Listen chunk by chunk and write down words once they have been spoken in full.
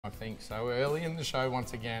I think so. Early in the show,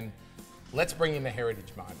 once again, let's bring in the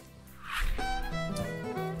heritage moment.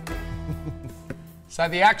 So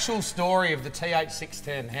the actual story of the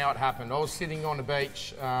TH610, how it happened. I was sitting on a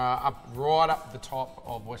beach right up the top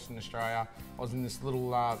of Western Australia. I was in this little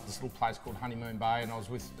place called Honeymoon Bay, and I was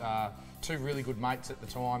with two really good mates at the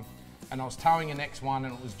time. And I was towing an X1,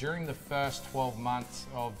 and it was during the first 12 months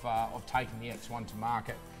of taking the X1 to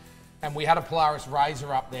market. And we had a Polaris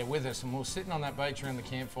Razor up there with us, and we were sitting on that beach around the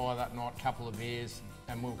campfire that night, a couple of beers,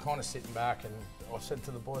 and we were kind of sitting back, and I said to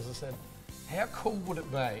the boys, I said, how cool would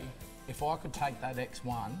it be if I could take that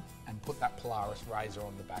X1 and put that Polaris Razor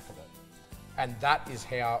on the back of it? And that is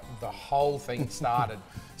how the whole thing started.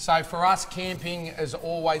 So for us, camping has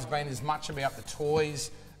always been as much about the toys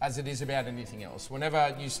as it is about anything else.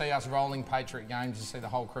 Whenever you see us rolling Patriot games, you see the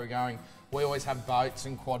whole crew going, we always have boats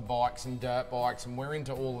and quad bikes and dirt bikes, and we're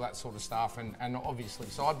into all of that sort of stuff, and obviously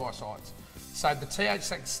side-by-sides. So the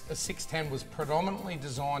TH610 was predominantly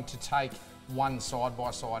designed to take one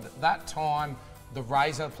side-by-side. At that time, the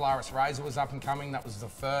Polaris Razor was up and coming. That was the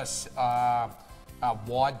first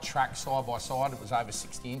wide track side-by-side. It was over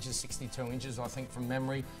 60 inches, 62 inches, I think, from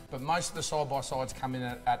memory. But most of the side-by-sides come in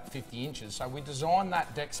at 50 inches. So we designed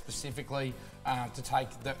that deck specifically to take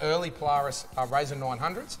the early Polaris Razor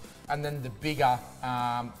 900s and then the bigger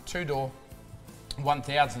two-door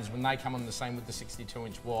 1000s when they come on the same with the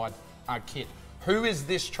 62-inch wide kit. Who is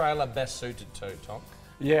this trailer best suited to, Tom?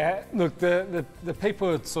 Yeah, look, the people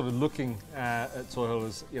are sort of looking at toy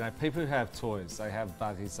haulers, you know, people who have toys, they have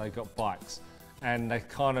buggies, they've got bikes, and they're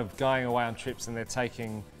kind of going away on trips and they're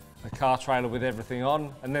taking a car trailer with everything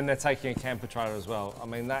on, and then they're taking a camper trailer as well. I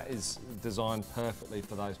mean, that is designed perfectly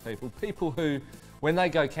for those people. People who, when they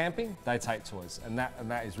go camping, they take toys, and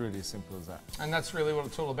that is really as simple as that. And that's really what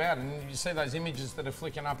it's all about. And you see those images that are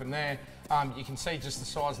flicking up in there, you can see just the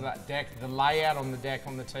size of that deck. The layout on the deck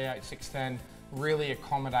on the TH610 really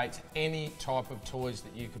accommodates any type of toys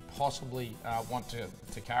that you could possibly want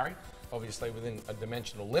to carry, obviously within a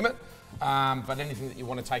dimensional limit, but anything that you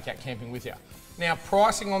want to take out camping with you. Now,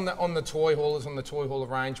 pricing on the toy haulers, on the toy hauler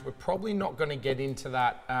range, we're probably not going to get into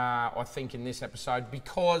that, I think, in this episode,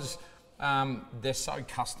 because they're so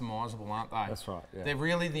customisable, aren't they? That's right, yeah. They're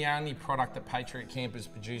really the only product that Patriot Campers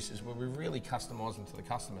produces where we really customise them to the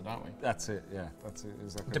customer, don't we? That's it, yeah, that's it,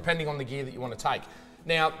 exactly. Depending on the gear that you want to take.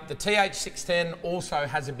 Now, the TH610 also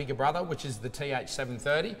has a bigger brother, which is the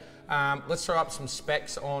TH730. Let's throw up some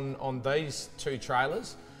specs on these two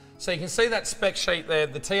trailers. So you can see that spec sheet there.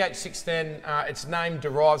 The TH610, its name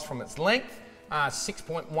derives from its length,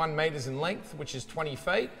 6.1 metres in length, which is 20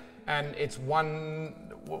 feet. And it's what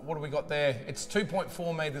do we got there? It's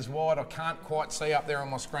 2.4 metres wide. I can't quite see up there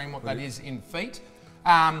on my screen what that is in feet.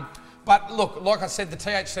 But look, like I said, the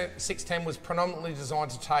TH610 was predominantly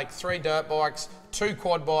designed to take 3 dirt bikes, 2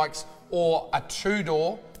 quad bikes, or a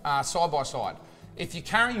 2-door side-by-side. If you're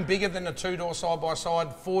carrying bigger than a 2-door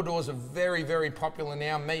side-by-side, 4 doors are very, very popular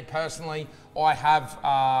now. Me personally, I have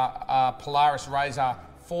a Polaris Razor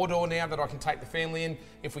 4-door now that I can take the family in.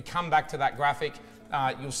 If we come back to that graphic,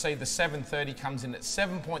 you'll see the 730 comes in at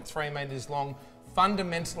 7.3 metres long.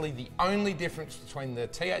 Fundamentally, the only difference between the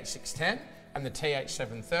TH610 and the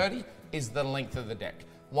TH730 is the length of the deck.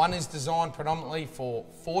 One is designed predominantly for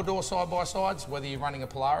 4-door side-by-sides, whether you're running a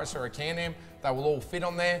Polaris or a Can-Am, they will all fit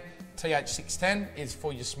on there. TH610 is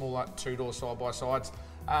for your smaller 2-door side-by-sides.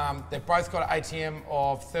 They've both got an ATM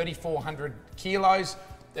of 3,400 kilos.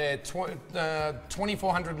 They're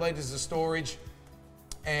 2,400 litres of storage,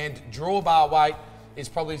 and drawbar weight is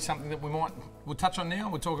probably something that we'll touch on now.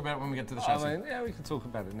 We'll talk about it when we get to the chassis. I mean, yeah, we can talk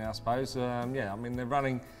about it now, I suppose. Yeah, I mean, they're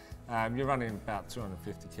running. You're running about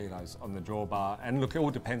 250 kilos on the drawbar, and look, it all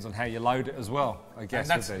depends on how you load it as well, I guess.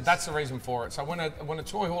 And that's the reason for it. So when a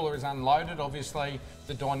toy hauler is unloaded, obviously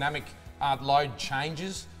the dynamic load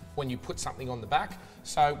changes when you put something on the back.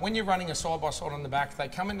 So when you're running a side-by-side on the back, they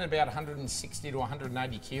come in at about 160 to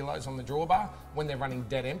 180 kilos on the drawbar. When they're running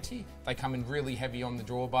dead empty, they come in really heavy on the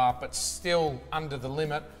drawbar, but still under the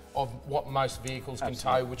limit of what most vehicles can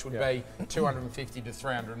tow, which would be 250 to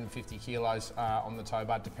 350 kilos on the tow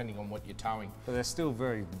bar, depending on what you're towing. But they're still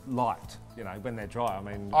very light, you know, when they're dry. I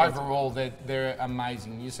mean, overall, they're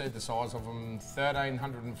amazing. You see the size of them,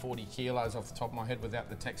 1,340 kilos off the top of my head without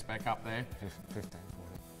the text back up there.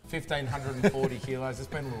 1,540 kilos. It's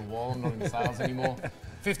been a little while, I'm not in sales anymore.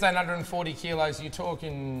 1,540 kilos, you're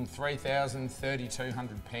talking 3,000,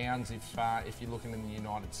 3,200 pounds if you're looking in the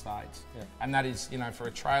United States. Yeah. And that is, you know, for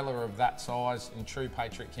a trailer of that size, in true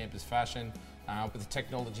Patriot Campers fashion, with the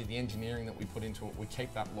technology, the engineering that we put into it, we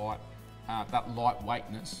keep that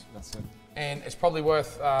lightweightness. That's it. And it's probably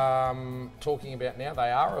worth talking about now.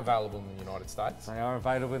 They are available in the United States. They are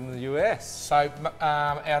available in the US. So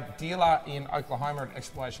our dealer in Oklahoma at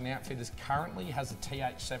Exploration Outfitters currently has a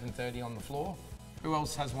TH610 on the floor. Who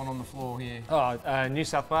else has one on the floor here? New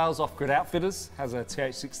South Wales Off-Grid Outfitters has a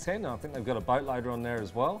TH610. I think they've got a boat loader on there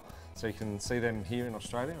as well. So you can see them here in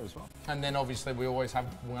Australia as well. And then obviously we always have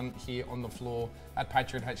one here on the floor at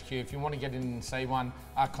Patriot HQ. If you want to get in and see one,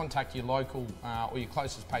 contact your local or your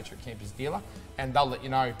closest Patriot Campers dealer, and they'll let you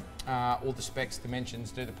know all the specs,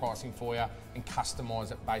 dimensions, do the pricing for you, and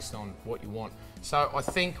customise it based on what you want. So I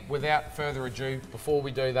think without further ado, before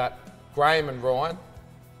we do that, Graham and Ryan,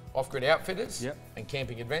 Off-Grid Outfitters and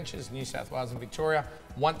Camping Adventures, New South Wales and Victoria,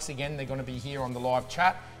 once again they're going to be here on the live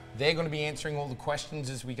chat. They're going to be answering all the questions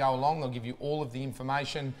as we go along. They'll give you all of the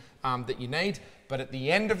information that you need. But at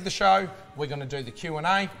the end of the show, we're going to do the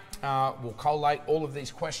Q&A. We'll collate all of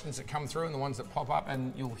these questions that come through and the ones that pop up,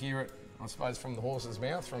 and you'll hear it, I suppose, from the horse's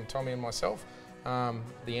mouth, from Tommy and myself,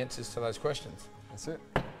 the answers to those questions. That's it.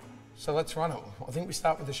 So let's run it. I think we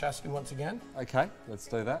start with the chassis once again. Okay, let's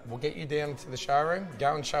do that. We'll get you down to the showroom,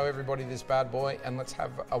 go and show everybody this bad boy, and let's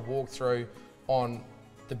have a walkthrough on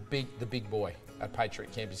the big boy at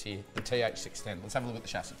Patriot Campers here, the TH610. Let's have a look at the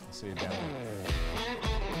chassis. I'll see you down there.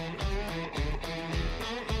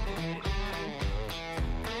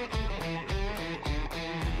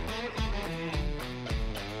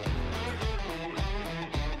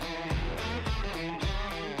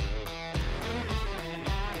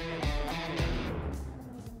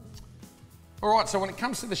 All right, so when it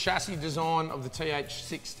comes to the chassis design of the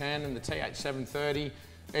TH610 and the TH730,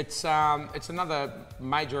 it's another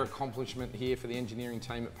major accomplishment here for the engineering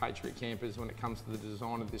team at Patriot Campers when it comes to the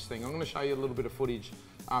design of this thing. I'm going to show you a little bit of footage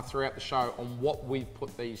throughout the show on what we've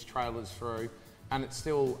put these trailers through, and it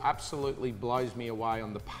still absolutely blows me away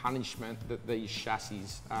on the punishment that these chassis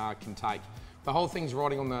can take. The whole thing's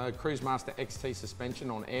riding on the Cruisemaster XT suspension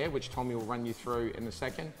on air, which Tommy will run you through in a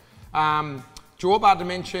second. Drawbar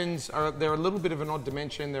dimensions, they're a little bit of an odd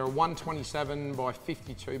dimension. They're a 127 by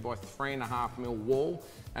 52 by 3.5 mil wall,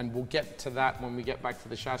 and we'll get to that when we get back to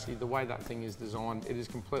the chassis. The way that thing is designed, it is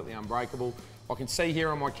completely unbreakable. I can see here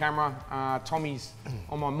on my camera, Tommy's,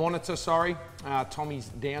 on my monitor, sorry, Tommy's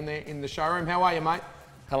down there in the showroom. How are you, mate?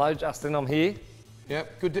 Hello, Justin, I'm here.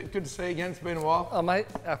 Yep, good to see you again, it's been a while. Oh, mate,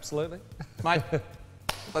 absolutely. Mate,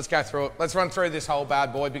 let's go through it. Let's run through this whole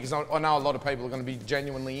bad boy, because I know a lot of people are going to be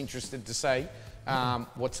genuinely interested to see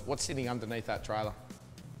what's sitting underneath that trailer.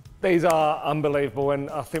 These are unbelievable, and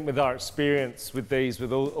I think with our experience with these,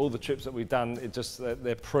 with all the trips that we've done,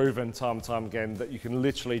 they're proven time and time again that you can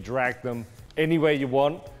literally drag them anywhere you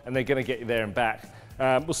want and they're going to get you there and back.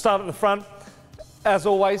 We'll start at the front. As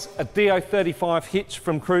always, a DO35 hitch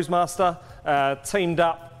from Cruisemaster, teamed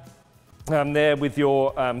up there with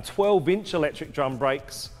your 12-inch electric drum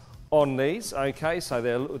brakes on these. Okay, so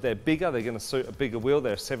they're bigger, they're going to suit a bigger wheel.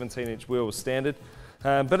 They're a 17-inch wheel as standard.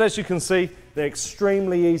 But as you can see, they're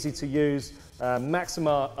extremely easy to use,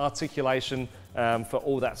 maximum articulation for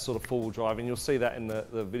all that sort of four-wheel drive, and you'll see that in the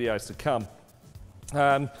videos to come.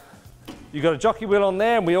 You've got a jockey wheel on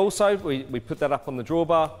there, and we put that up on the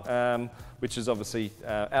drawbar, which is obviously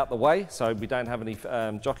out the way, so we don't have any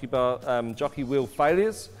jockey wheel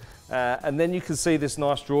failures. And then you can see this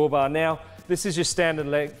nice drawbar. Now, this is your standard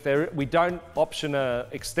length. We don't option an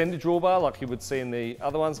extended drawbar like you would see in the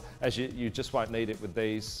other ones, as you just won't need it with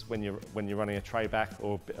these when you're running a tray back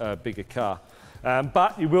or a bigger car.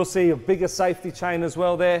 But you will see a bigger safety chain as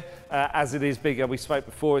well there, as it is bigger. We spoke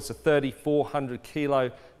before, it's a 3,400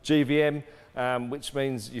 kilo GVM, which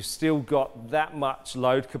means you've still got that much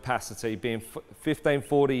load capacity, being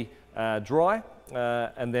 1540 dry,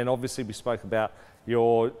 and then obviously we spoke about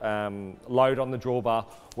your load on the drawbar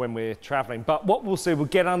when we're traveling. But what we'll see, we'll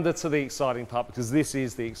get under to the exciting part, because this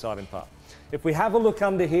is the exciting part. If we have a look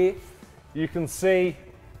under here, you can see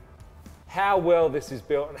how well this is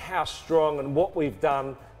built and how strong and what we've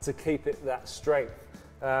done to keep it that strength.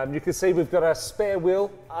 You can see we've got a spare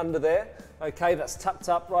wheel under there. Okay, that's tucked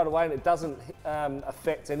up right away, and it doesn't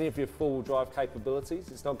affect any of your four-wheel drive capabilities.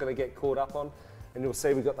 It's not going to get caught up on. And you'll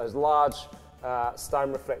see we've got those large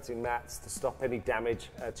stone reflecting mats to stop any damage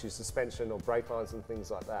to suspension or brake lines and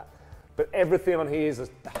things like that. But everything on here is a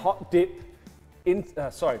hot dip,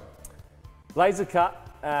 laser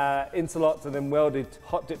cut, interlocked and then welded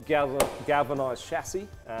hot dip galvanized chassis,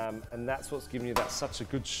 and that's what's giving you that such a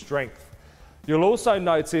good strength. You'll also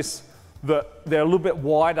notice that they're a little bit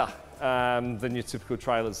wider than your typical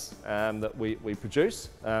trailers that we produce.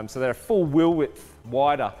 So they're a full wheel width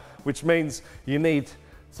wider, which means you need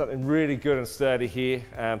something really good and sturdy here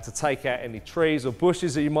to take out any trees or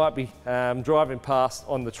bushes that you might be driving past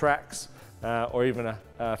on the tracks. or even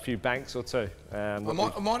a few banks or two. I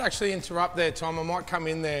might actually interrupt there, Tom. I might come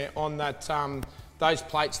in there on that, those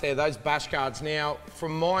plates there, those bash guards. Now,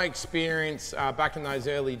 from my experience back in those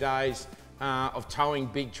early days of towing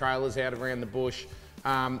big trailers out around the bush,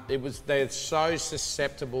 they're so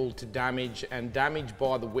susceptible to damage, and damage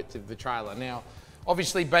by the width of the trailer. Now,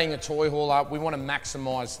 obviously, being a toy hauler, we want to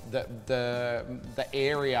maximise the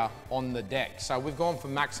area on the deck. So we've gone for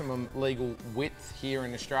maximum legal width here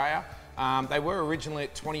in Australia. They were originally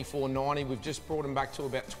at 24.90. We've just brought them back to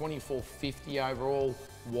about 24.50 overall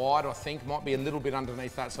wide, I think. Might be a little bit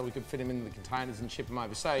underneath that so we could fit them in the containers and ship them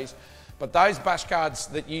overseas. But those bash guards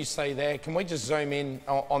that you see there, can we just zoom in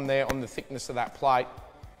on there on the thickness of that plate?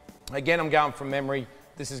 Again, I'm going from memory.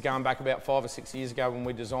 This is going back about 5 or 6 years ago when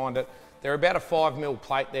we designed it. They're about a 5mm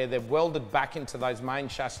plate there. They're welded back into those main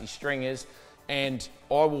chassis stringers, and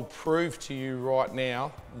I will prove to you right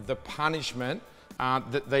now the punishment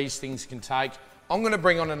that these things can take. I'm going to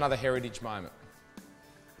bring on another heritage moment.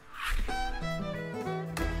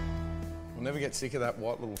 I'll never get sick of that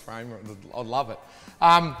white little frame. I love it.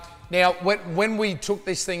 Now, when we took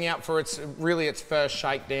this thing out for its first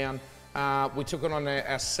shakedown, we took it on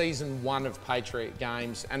our season 1 of Patriot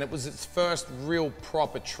Games, and it was its first real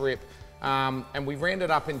proper trip. And we ran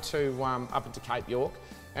it up into Cape York,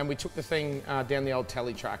 and we took the thing down the old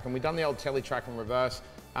telly track, and we done the old telly track in reverse.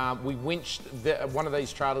 We winched one of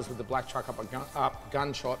these trailers with the black truck up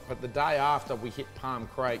Gunshot, but the day after we hit Palm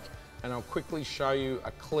Creek, and I'll quickly show you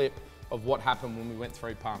a clip of what happened when we went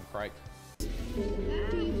through Palm Creek.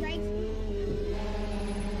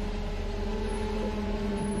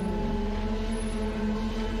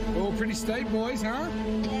 All pretty steep, boys, huh?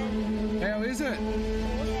 Yeah. How is it?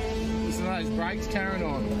 Listen to those brakes carrying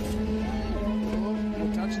on.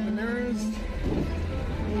 We're touching the mirrors.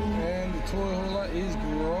 And the toy hauler is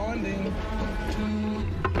grinding.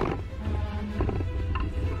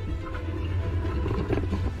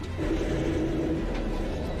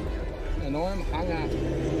 And I'm hung up.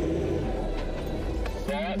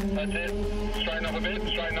 Right, that's it. Straighten up a bit,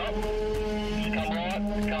 straighten up. Come right,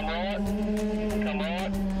 come right, come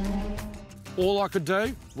right. All I could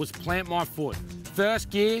do was plant my foot. First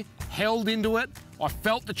gear, held into it. I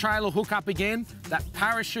felt the trailer hook up again, that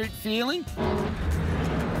parachute feeling.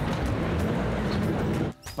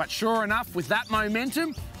 But sure enough, with that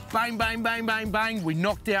momentum, bang, bang, bang, bang, bang, we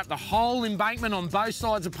knocked out the whole embankment on both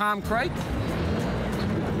sides of Palm Creek.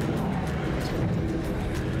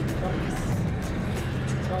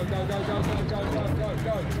 Go, go, go, go, go, go, go, go,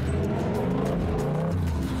 go.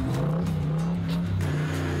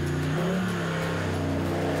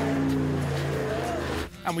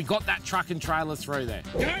 And we got that truck and trailer through there.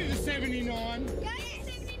 Go the 79. Go the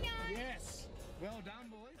 79. Yes. Well done,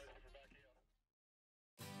 boys.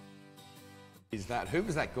 Who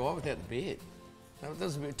was that guy without the beard?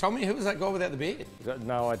 Tommy, who was that guy without the beard? I've got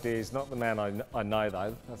no idea. He's not the man I know,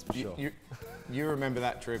 though, that's for sure. You remember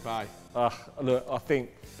that trip, eh? Look, I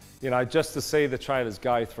think, you know, just to see the trailers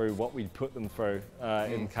go through what we put them through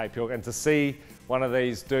in Cape York, and to see one of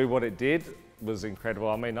these do what it did was incredible.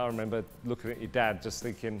 I mean, I remember looking at your dad just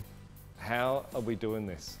thinking, how are we doing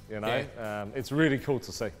this? You know, Yeah. It's really cool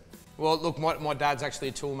to see. Well, look, my dad's actually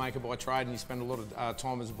a tool maker by trade, and he spent a lot of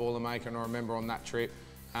time as a boiler maker, and I remember on that trip,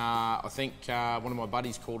 I think one of my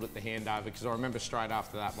buddies called it the handover, because I remember straight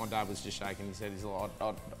after that, my dad was just shaking. He said,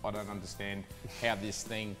 I don't understand how this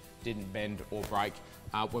thing didn't bend or break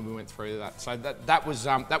when we went through that. So that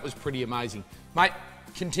was pretty amazing. Mate,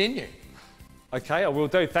 continue. Okay, I will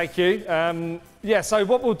do, thank you. Yeah, so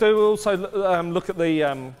what we'll do, we'll also look at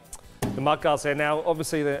the mudguards there. Now,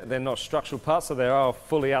 obviously they're not structural parts, so they are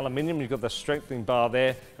fully aluminium. You've got the strengthening bar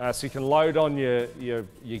there, so you can load on your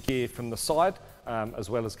gear from the side, as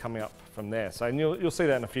well as coming up from there. So and you'll see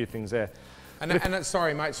that in a few things there. And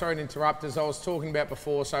sorry, mate, sorry to interrupt, as I was talking about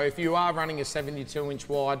before, so if you are running a 72-inch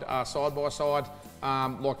wide side-by-side,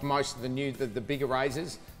 like most of the bigger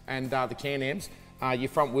razors and the Can-Ams, your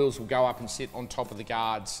front wheels will go up and sit on top of the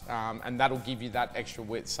guards, and that'll give you that extra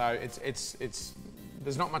width. So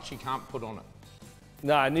there's not much you can't put on it.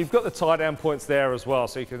 No, and you've got the tie-down points there as well,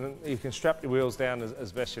 so you can strap your wheels down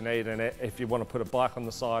as best you need, and if you want to put a bike on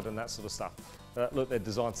the side and that sort of stuff. Look, they're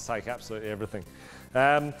designed to take absolutely everything.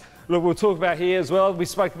 Look, we'll talk about here as well. We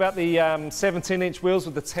spoke about the 17-inch wheels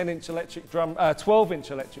with the 10-inch electric drum,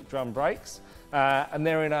 12-inch electric drum brakes, and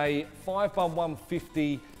they're in a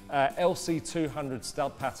 5x150 LC200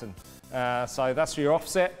 stud pattern. So that's your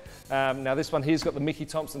offset. Now this one here's got the Mickey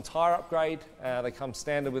Thompson tyre upgrade. They come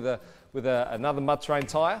standard with another mud terrain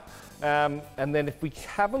tyre. And then if we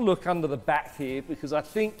have a look under the back here, because I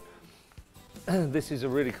think this is a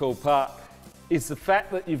really cool part. is the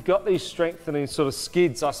fact that you've got these strengthening sort of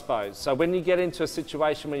skids, I suppose. So when you get into a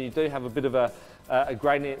situation where you do have a bit of a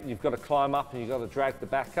gradient, you've got to climb up and you've got to drag the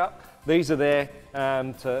back up. These are there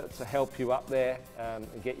to help you up there and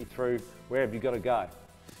get you through wherever you've got to go.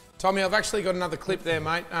 Tommy, I've actually got another clip there,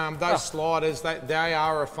 mate. Those sliders, they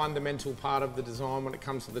are a fundamental part of the design when it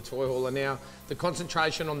comes to the toy hauler. Now, the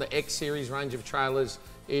concentration on the X series range of trailers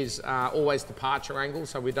is always departure angle,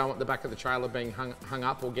 so we don't want the back of the trailer being hung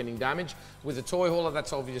up or getting damaged. With a toy hauler,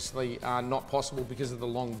 that's obviously not possible because of the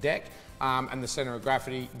long deck and the centre of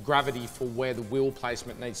gravity for where the wheel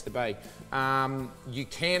placement needs to be. You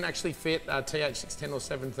can actually fit a TH610 or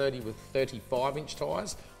 730 with 35-inch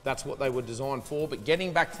tyres. That's what they were designed for. But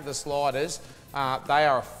getting back to the sliders, they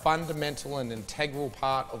are a fundamental and integral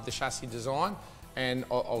part of the chassis design, and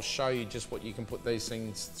I'll show you just what you can put these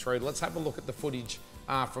things through. Let's have a look at the footage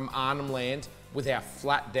from Arnhem Land with our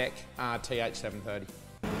flat deck TH730.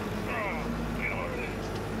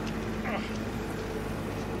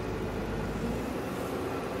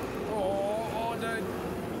 Oh, dude.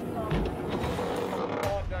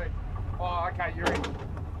 Oh, dude. Oh, okay, you're in.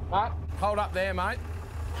 Mate, hold up there, mate.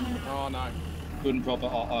 Oh, no. Good and proper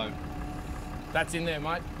uh-oh. That's in there,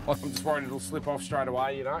 mate. I'm just worried it'll slip off straight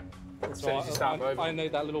away, you know? As soon as you start moving. I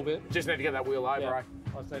need that little bit. Just need to get that wheel over, eh?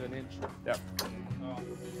 I just need an inch. Yep.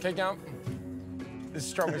 Keep going. This is the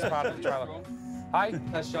strongest part of the trailer. Hey?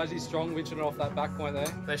 That shows you strong, winching it off that back point there.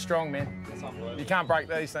 They're strong, man. That's unbelievable. You can't break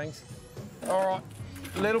these things. All right.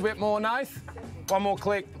 A little bit more, Nath. One more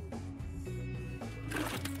click.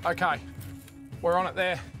 Okay. We're on it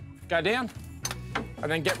there. Go down.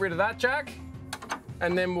 And then get rid of that jack.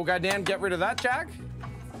 And then we'll go down, get rid of that jack.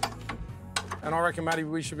 And I reckon, Matty,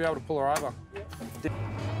 we should be able to pull her over. Yep.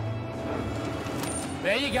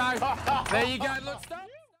 There you go. There you go. Look, stop.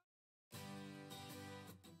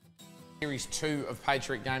 Series 2 of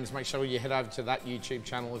Patriot Games. Make sure you head over to that YouTube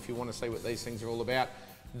channel if you want to see what these things are all about.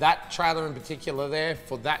 That trailer in particular there,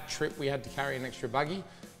 for that trip, we had to carry an extra buggy.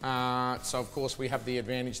 So of course we have the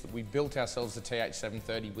advantage that we built ourselves the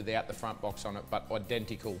TH730 without the front box on it, but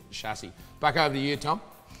identical chassis. Back over to you, Tom.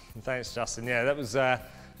 Thanks, Justin. Yeah, that was it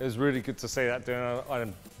was really good to see that doing.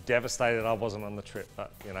 I'm devastated I wasn't on the trip,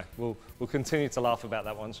 but you know we'll continue to laugh about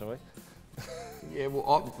that one, shall we? Yeah,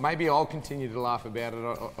 well, maybe I'll continue to laugh about it.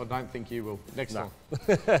 I don't think you will. Next time.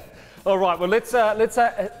 All right. Well, let's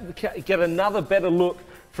get another better look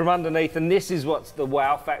from underneath, and this is what's the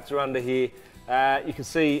wow factor under here. You can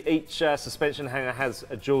see each suspension hanger has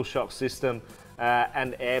a dual shock system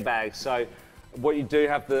and airbags. So what you do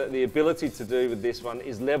have the ability to do with this one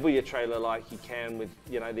is level your trailer like you can with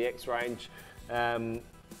the X range.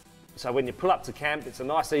 So when you pull up to camp, it's a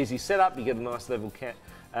nice easy setup. You get a nice level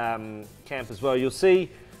camp as well. You'll see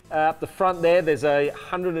up the front there's a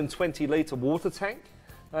 120 litre water tank,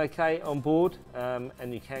 okay, on board,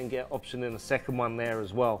 and you can get option in a second one there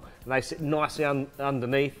as well. And they sit nicely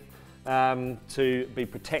underneath to be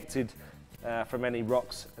protected from any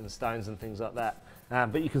rocks and stones and things like that.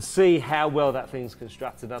 But you can see how well that thing's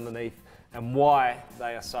constructed underneath and why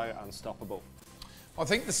they are so unstoppable. I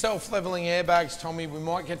think the self-leveling airbags, Tommy, we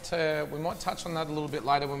might touch on that a little bit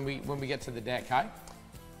later when we get to the deck, hey?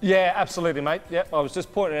 Yeah, absolutely, mate. Yep, I was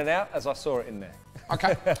just pointing it out as I saw it in there.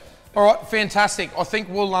 Okay. All right, fantastic. I think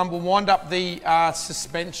we'll wind up the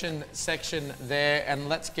suspension section there, and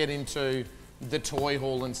let's get into the toy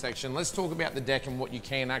hauling section. Let's talk about the deck and what you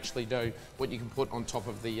can actually do, what you can put on top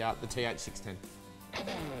of the TH610.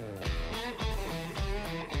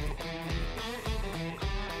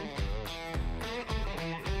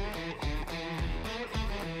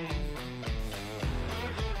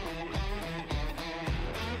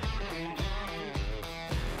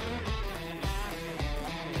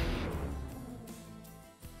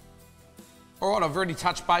 All right, I've already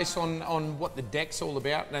touched base on what the deck's all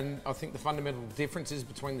about, and I think the fundamental differences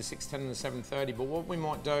between the 610 and the 730, but what we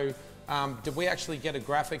might do, did we actually get a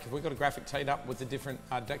graphic? Have we got a graphic teed up with the different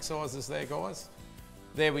deck sizes there, guys?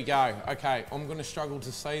 There we go. Okay, I'm going to struggle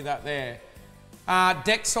to see that there.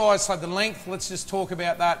 Deck size, so the length, let's just talk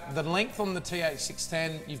about that. The length on the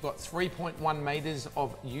TH610, you've got 3.1 metres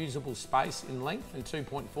of usable space in length and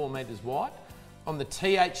 2.4 metres wide. On the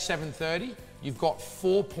TH730, you've got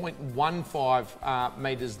 4.15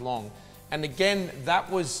 metres long. And again, that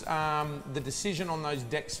was, the decision on those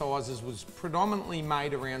deck sizes was predominantly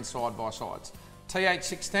made around side-by-sides.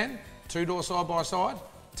 TH610, 2-door side-by-side.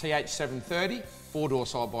 TH730, 4-door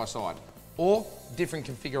side-by-side. Or different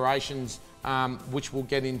configurations, which we'll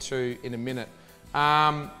get into in a minute.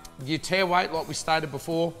 Your tear weight, like we stated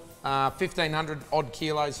before, 1,500 odd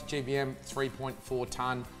kilos, GBM, 3.4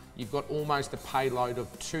 tonne. You've got almost a payload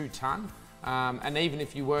of 2 tonne. And even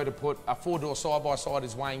if you were to put a 4-door side-by-side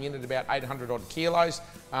is weighing in at about 800 odd kilos,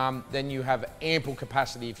 then you have ample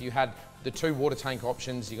capacity. If you had the 2 water tank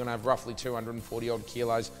options, you're gonna have roughly 240 odd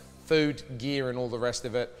kilos, food, gear, and all the rest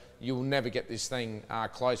of it. You'll never get this thing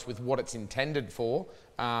close with what it's intended for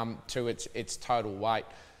to its total weight.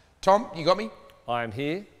 Tom, you got me? I am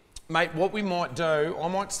here. Mate, what we might do, I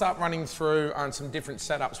might start running through some different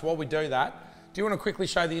setups. While we do that, do you want to quickly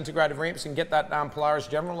show the integrated ramps and get that Polaris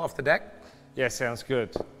General off the deck? Yeah, sounds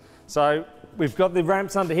good. So we've got the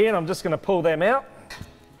ramps under here and I'm just going to pull them out.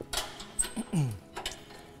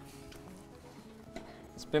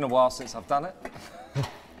 It's been a while since I've done it.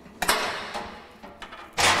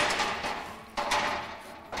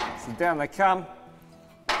 So down they come.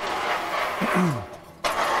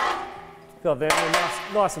 God, they're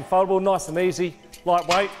nice and foldable, nice and easy,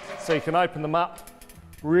 lightweight, so you can open them up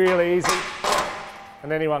really easy,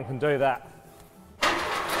 and anyone can do that.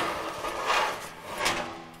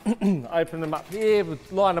 Open them up here,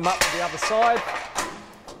 line them up to the other side,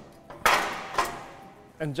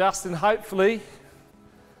 and Justin, hopefully,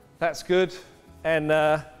 that's good, and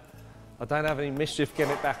I don't have any mischief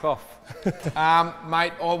getting it back off.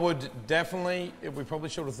 Mate, I would definitely, we probably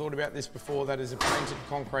should have thought about this before, that is a painted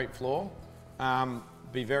concrete floor.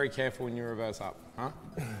 Be very careful when you reverse up, huh?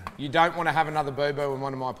 You don't want to have another boo-boo in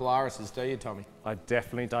one of my Polarises, do you, Tommy? I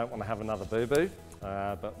definitely don't want to have another boo-boo,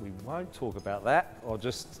 but we won't talk about that. I'll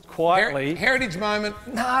just quietly... Heritage moment.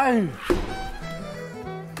 No!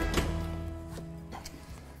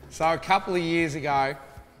 So a couple of years ago,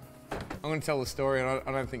 I'm going to tell the story, and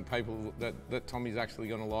I don't think people that Tommy's actually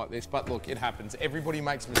going to like this, but look, it happens. Everybody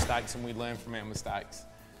makes mistakes and we learn from our mistakes.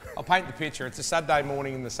 I'll paint the picture. It's a Saturday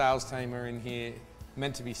morning and the sales team are in here,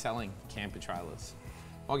 meant to be selling camper trailers.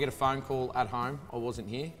 I get a phone call at home. I wasn't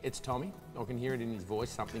here. It's Tommy. I can hear it in his voice.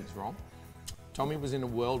 Something's wrong. Tommy was in a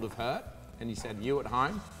world of hurt and he said, "You at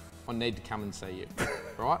home? I need to come and see you,"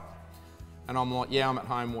 right? And I'm like, "Yeah, I'm at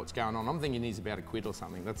home. What's going on?" I'm thinking he's about to quit or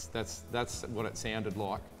something. That's what it sounded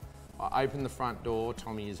like. I open the front door.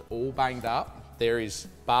 Tommy is all banged up. There is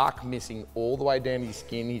bark missing all the way down his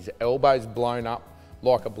skin. His elbow's blown up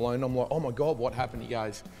like a balloon. I'm like, "Oh my God, what happened?" He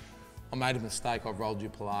goes, "I made a mistake. I rolled your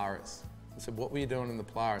Polaris." I said, "What were you doing in the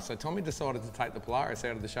Polaris?" So Tommy decided to take the Polaris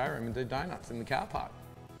out of the showroom and do donuts in the car park.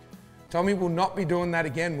 Tommy will not be doing that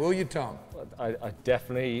again, will you, Tom? I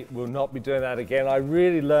definitely will not be doing that again. I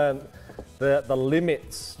really learned the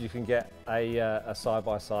limits you can get a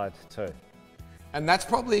side-by-side to. And that's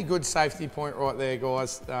probably a good safety point right there,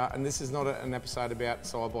 guys. And this is not an episode about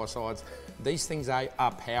side-by-sides. These things are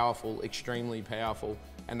powerful, extremely powerful,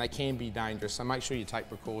 and they can be dangerous. So make sure you take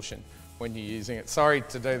precaution when you're using it. Sorry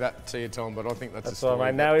to do that to you, Tom, but I think that's a story. All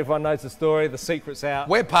right, mate. Now everyone knows the story. The secret's out.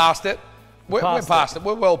 We're past it. We're past it.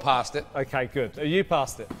 We're well past it. Okay, good. Are you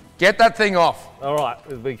past it? Get that thing off. All right,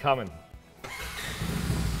 it'll be coming.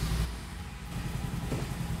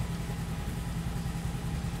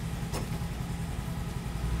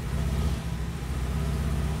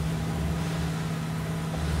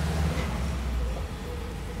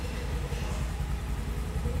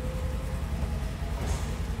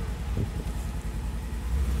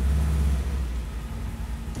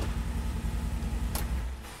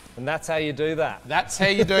 And that's how you do that. That's how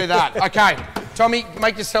you do that. Okay, Tommy,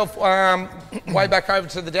 make yourself way back over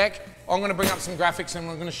to the deck. I'm going to bring up some graphics and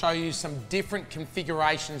we're going to show you some different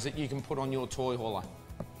configurations that you can put on your toy hauler.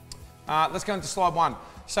 Let's go into slide 1.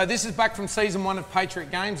 So this is back from season 1 of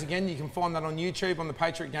Patriot Games. Again, you can find that on YouTube on the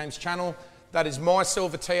Patriot Games channel. That is my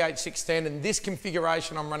silver TH610. In this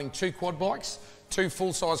configuration, I'm running 2 quad bikes, 2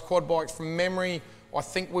 full-size quad bikes. From memory, I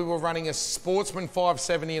think we were running a Sportsman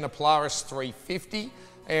 570 and a Polaris 350.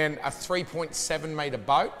 And a 3.7 metre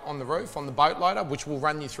boat on the roof, on the boat loader, which we'll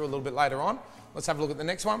run you through a little bit later on. Let's have a look at the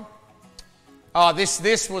next one. Oh,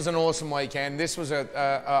 this was an awesome weekend. This was an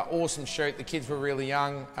awesome shoot. The kids were really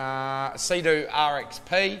young. A Sea-Doo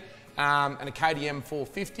RXP and a KTM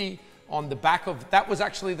 450 on the back of, that was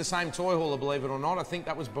actually the same toy hauler, believe it or not. I think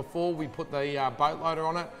that was before we put the boat loader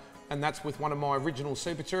on it, and that's with one of my original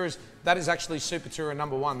Super Tourers. That is actually Super Tourer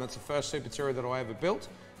 #1. That's the first Super Tourer that I ever built.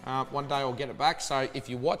 One day I'll get it back. So if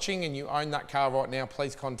you're watching and you own that car right now,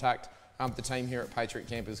 please contact the team here at Patriot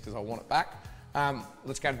Campers because I want it back.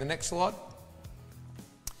 Let's go to the next slide.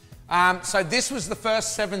 So this was the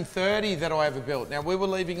first 730 that I ever built. Now we were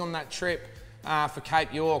leaving on that trip for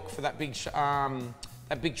Cape York for that big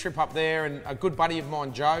trip up there, and a good buddy of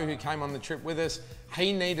mine, Joe, who came on the trip with us,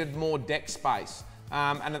 he needed more deck space.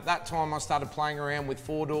 And at that time I started playing around with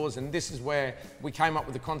 4 doors, and this is where we came up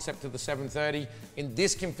with the concept of the 730. In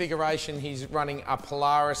this configuration, he's running a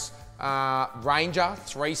Polaris Ranger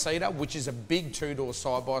 3-seater, which is a big 2-door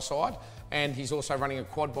side-by-side. and he's also running a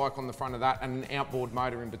quad bike on the front of that and an outboard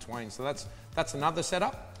motor in between. So that's another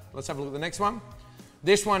setup. Let's have a look at the next one.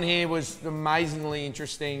 This one here was amazingly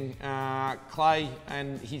interesting. Clay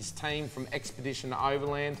and his team from Expedition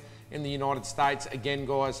Overland in the United States. Again,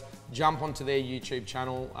 guys, jump onto their YouTube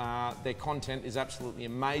channel. Their content is absolutely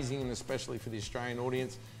amazing, and especially for the Australian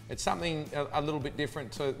audience. It's something a little bit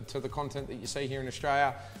different to the content that you see here in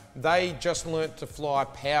Australia. They just learnt to fly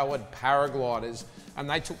powered paragliders, and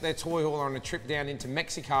they took their toy hauler on a trip down into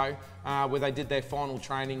Mexico where they did their final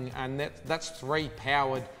training, and that's 3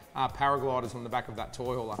 powered paragliders on the back of that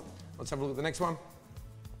toy hauler. Let's have a look at the next one.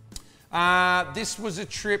 This was a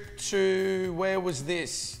trip to, where was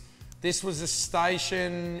this? This was a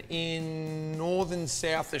station in northern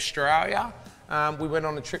South Australia. We went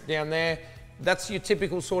on a trip down there. That's your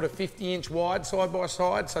typical sort of 50-inch wide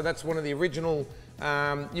side-by-side. So that's one of the original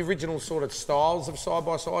sort of styles of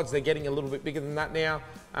side-by-sides. They're getting a little bit bigger than that now.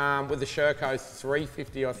 With the Sherco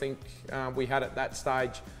 350, I think we had at that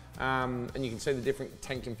stage. And you can see the different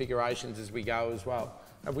tank configurations as we go as well.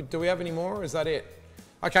 Do we have any more, or is that it?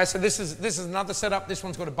 Okay, so this is another setup. This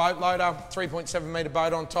one's got a boat loader, 3.7 metre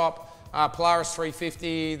boat on top, Polaris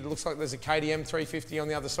 350. It looks like there's a KTM 350 on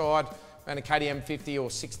the other side, and a KTM 50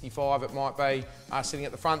 or 65 it might be, sitting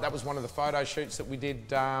at the front. That was one of the photo shoots that we did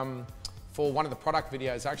for one of the product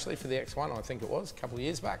videos, actually, for the X1, I think it was, a couple of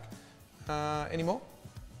years back. Any more?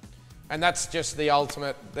 And that's just the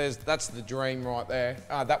ultimate, that's the dream right there.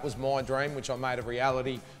 That was my dream, which I made a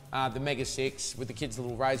reality. The Mega 6 with the kids'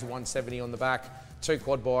 little Razor 170 on the back, 2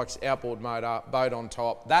 quad bikes, outboard motor, boat on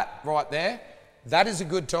top. That right there, that is a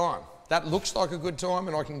good time. That looks like a good time,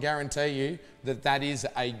 and I can guarantee you that that is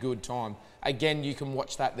a good time. Again, you can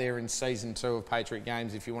watch that there in season 2 of Patriot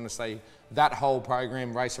Games if you want to see that whole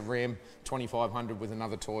program, race a Ram 2500 with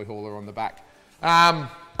another toy hauler on the back.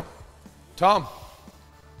 Tom.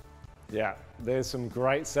 Yeah, there's some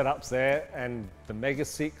great setups there, and the Mega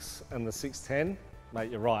 6 and the 610,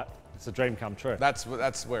 mate, you're right. It's a dream come true. That's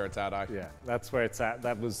where it's at, eh? Yeah, that's where it's at.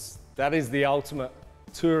 That is the ultimate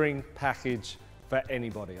touring package for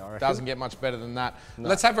anybody, I reckon. Doesn't get much better than that. No.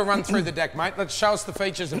 Let's have a run through the deck, mate. Let's show us the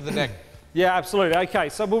features of the deck. Yeah, absolutely. Okay,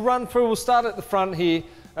 so we'll start at the front here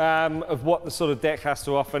of what the sort of deck has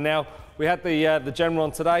to offer. Now, we had the General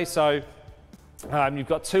on today, so you've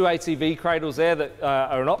got 2 ATV cradles there that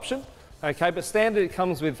are an option. Okay, but standard it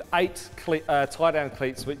comes with 8 tie-down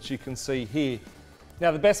cleats, which you can see here.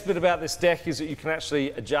 Now, the best bit about this deck is that you can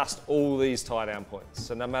actually adjust all these tie-down points.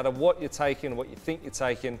 So no matter what you're taking, what you think you're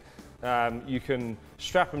taking, you can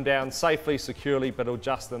strap them down safely, securely, but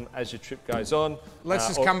adjust them as your trip goes on. Let's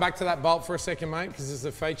just come back to that bolt for a second, mate, because there's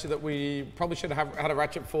a feature that we probably should have had a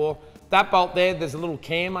ratchet for. That bolt there, there's a little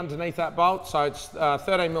cam underneath that bolt, so it's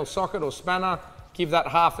 13mm socket or spanner. Give that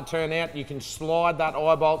half a turn out. You can slide that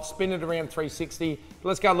eye bolt, spin it around 360.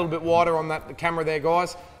 Let's go a little bit wider on the camera there,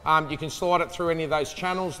 guys. You can slide it through any of those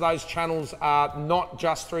channels. Those channels are not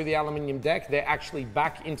just through the aluminium deck. They're actually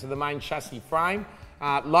back into the main chassis frame.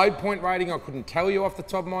 Load point rating, I couldn't tell you off the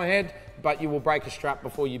top of my head, but you will break a strap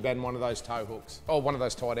before you bend one of those tow hooks, or one of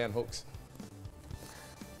those tie-down hooks.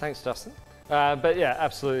 Thanks, Justin. But yeah,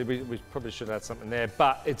 absolutely, we probably should have had something there,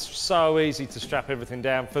 but it's so easy to strap everything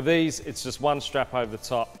down. For these, it's just one strap over the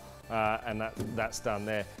top, and that's done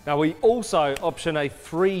there. Now, we also option a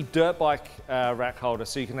 3 dirt bike rack holder,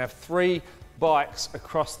 so you can have 3 bikes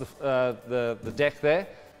across the deck there,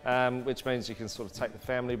 which means you can sort of take the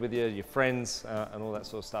family with you, your friends, and all that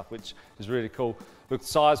sort of stuff, which is really cool. Look,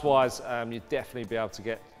 size-wise, you'd definitely be able to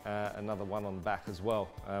get another one on the back as well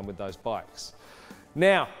with those bikes.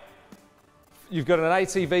 Now, you've got an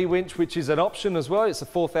ATV winch, which is an option as well. It's a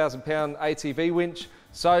 4,000-pound ATV winch.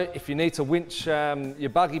 So if you need to winch your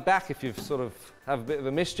buggy back, if you sort of have a bit of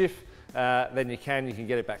a mischief, then you can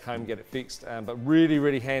get it back home, get it fixed. But really,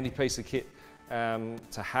 really handy piece of kit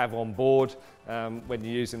to have on board when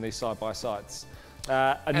you're using these side-by-sides.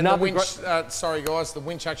 And the winch, sorry guys, the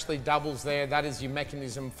winch actually doubles there. That is your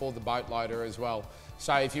mechanism for the boat loader as well.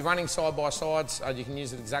 So if you're running side-by-sides, you can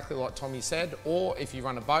use it exactly like Tommy said, or if you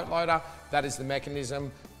run a boat loader, that is the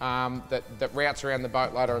mechanism that routes around the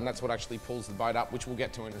boat loader, and that's what actually pulls the boat up, which we'll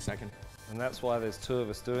get to in a second. And that's why there's 2 of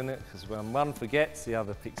us doing it, because when one forgets, the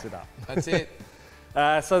other picks it up. That's it.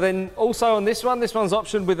 So then also on this one's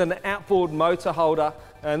optioned with an outboard motor holder,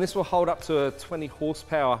 and this will hold up to a 20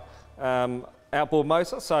 horsepower outboard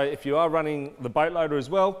motor. So if you are running the boat loader as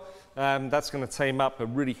well, that's going to team up a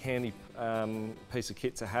really handy piece of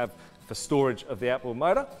kit to have for storage of the outboard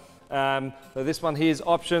motor. So this one here is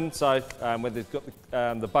option, so when they've got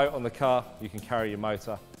the boat on the car, you can carry your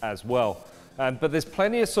motor as well. But there's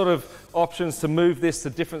plenty of sort of options to move this to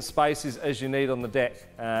different spaces as you need on the deck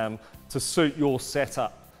to suit your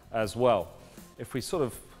setup as well. If we sort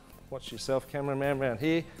of watch yourself, cameraman, around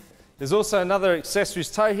here. There's also another accessories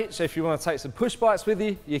tow hitch. If you want to take some push bikes with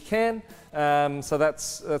you, you can. So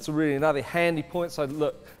that's really another handy point. So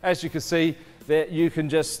look, as you can see, that you can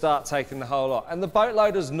just start taking the whole lot. And the boat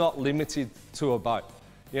loader's not limited to a boat.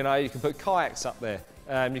 You know, you can put kayaks up there.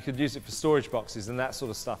 You could use it for storage boxes and that sort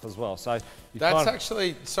of stuff as well. So that's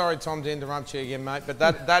actually, sorry Tom to interrupt you again, mate, but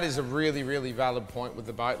that is a really, really valid point with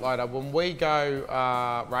the boat loader. When we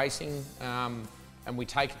go racing and we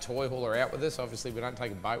take a toy hauler out with us, obviously we don't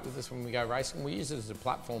take a boat with us when we go racing, we use it as a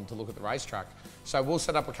platform to look at the racetrack. So we'll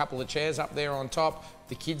set up a couple of chairs up there on top.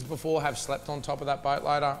 The kids before have slept on top of that boat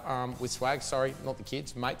loader with swag, sorry, not the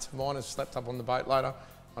kids, mates of mine have slept up on the boat loader.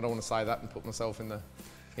 I don't want to say that and put myself in the,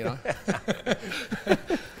 you know.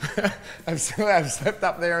 I've slept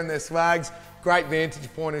up there in their swags. Great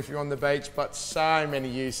vantage point if you're on the beach, but so many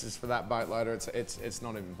uses for that boat loader, it's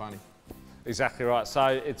not even funny. Exactly right. So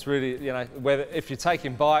it's really, you know, whether if you're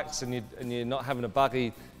taking bikes and you're not having a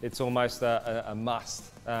buggy, it's almost a must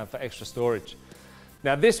for extra storage.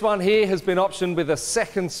 Now this one here has been optioned with a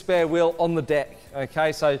second spare wheel on the deck.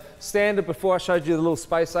 Okay, so standard, before I showed you the little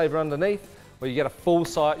space saver underneath, where you get a full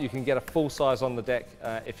size, you can get a full size on the deck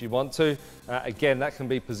if you want to. Again, that can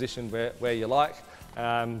be positioned where you like,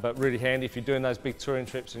 but really handy if you're doing those big touring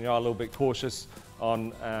trips and you are a little bit cautious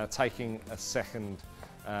on taking a second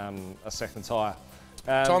tyre.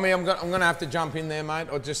 Tommy, I'm gonna have to jump in there, mate.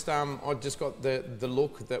 I just got the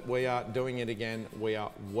look that we are doing it again. We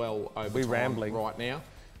are well over time rambling right now.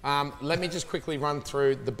 Let me just quickly run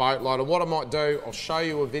through the boat loader. What I might do, I'll show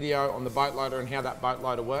you a video on the boat loader and how that boat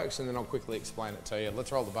loader works, and then I'll quickly explain it to you.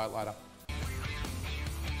 Let's roll the boat loader.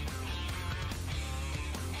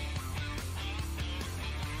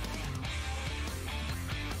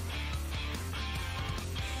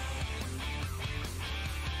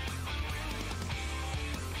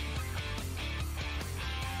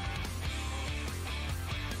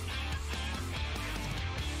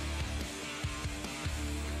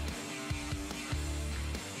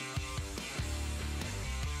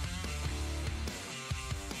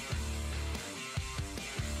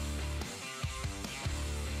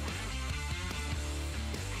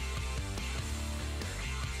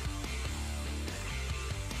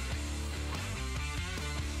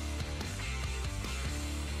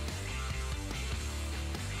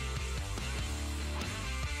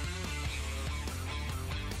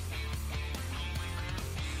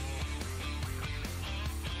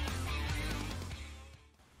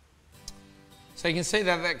 So you can see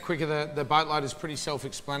that quicker, the boat loader is pretty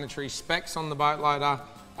self-explanatory. Specs on the boat loader,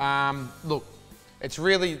 look, it's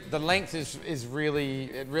really, the length is really,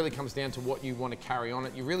 it really comes down to what you want to carry on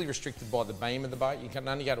it. You're really restricted by the beam of the boat. You can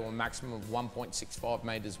only go to a maximum of 1.65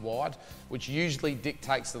 metres wide, which usually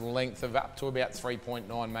dictates the length of up to about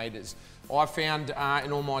 3.9 metres. I found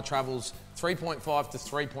in all my travels, 3.5 to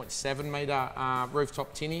 3.7 metre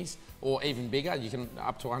rooftop tinnies, or even bigger, you can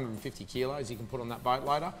up to 150 kilos you can put on that boat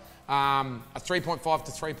loader. A 3.5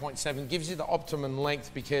 to 3.7 gives you the optimum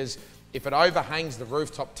length, because if it overhangs the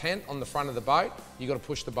rooftop tent on the front of the boat, you've got to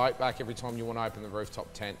push the boat back every time you want to open the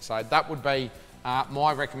rooftop tent. So that would be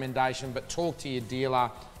my recommendation, but talk to your dealer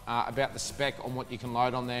about the spec on what you can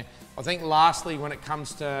load on there. I think lastly, when it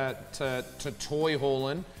comes to toy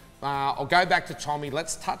hauling, I'll go back to Tommy.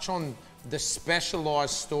 Let's touch on the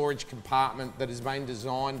specialised storage compartment that has been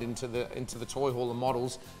designed into the toy hauler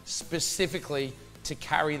models, specifically to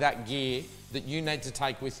carry that gear that you need to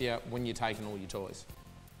take with you when you're taking all your toys.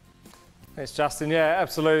 Thanks, Justin. Yeah,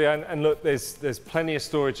 absolutely. And look, there's plenty of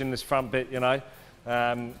storage in this front bit, you know.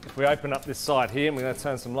 If we open up this side here, and we're going to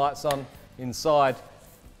turn some lights on inside,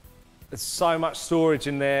 there's so much storage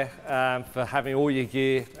in there for having all your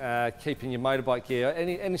gear, keeping your motorbike gear,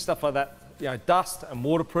 any stuff like that, you know, dust and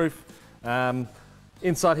waterproof.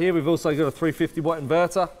 Inside here, we've also got a 350 watt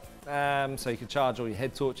inverter, so you can charge all your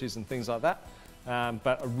head torches and things like that.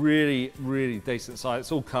 But a really, really decent size.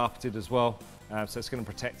 It's all carpeted as well, so it's going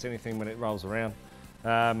to protect anything when it rolls around.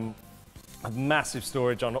 A massive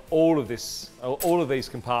storage on all of these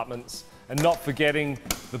compartments, and not forgetting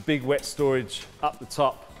the big wet storage up the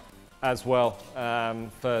top as well,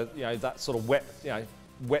 for that sort of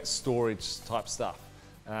wet storage type stuff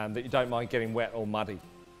that you don't mind getting wet or muddy.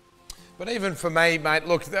 But even for me, mate,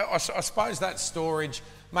 look, I suppose that storage,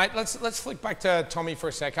 mate, let's flick back to Tommy for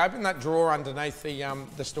a sec. Open that drawer underneath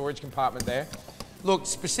the storage compartment there. Look,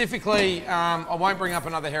 specifically, I won't bring up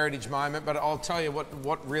another heritage moment, but I'll tell you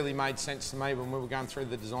what really made sense to me when we were going through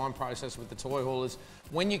the design process with the toy haulers.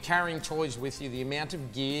 When you're carrying toys with you, the amount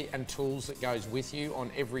of gear and tools that goes with you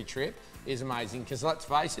on every trip is amazing. Because let's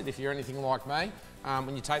face it, if you're anything like me,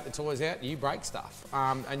 when you take the toys out, you break stuff.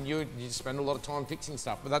 And you spend a lot of time fixing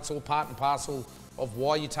stuff, but that's all part and parcel of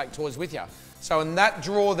why you take toys with you. So in that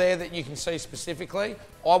drawer there that you can see specifically,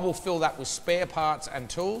 I will fill that with spare parts and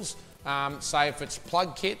tools. Say if it's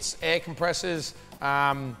plug kits, air compressors,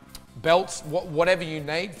 belts, whatever you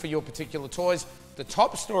need for your particular toys. The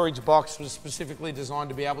top storage box was specifically designed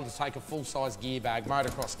to be able to take a full-size gear bag,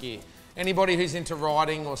 motocross gear. Anybody who's into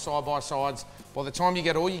riding or side-by-sides, by the time you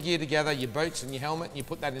get all your gear together, your boots and your helmet, and you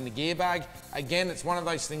put that in the gear bag, again, it's one of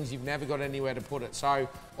those things you've never got anywhere to put it. So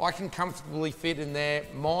I can comfortably fit in there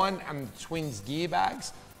mine and the twins' gear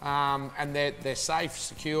bags, and they're safe,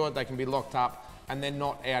 secure, they can be locked up, and they're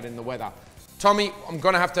not out in the weather. Tommy, I'm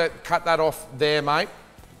gonna have to cut that off there, mate.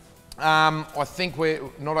 We're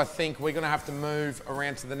gonna have to move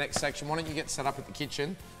around to the next section. Why don't you get set up at the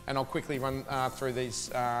kitchen, and I'll quickly run through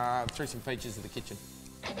some features of the kitchen.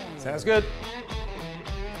 Sounds good.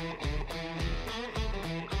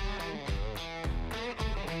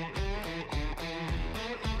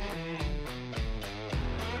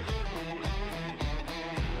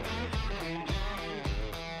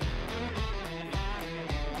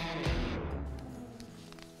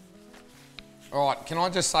 All right, can I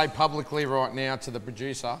just say publicly right now to the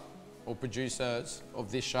producer or producers of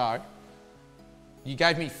this show, you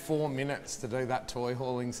gave me 4 minutes to do that toy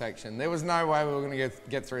hauling section. There was no way we were going to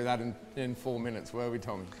get through that in 4 minutes, were we,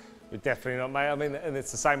 Tommy? We're definitely not, mate. I mean, and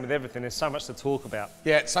it's the same with everything. There's so much to talk about.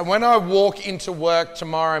 Yeah, so when I walk into work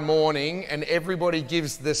tomorrow morning and everybody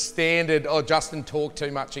gives the standard, oh, Justin talked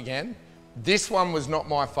too much again, this one was not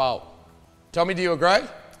my fault. Tommy, do you agree?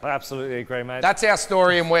 I absolutely agree, mate. That's our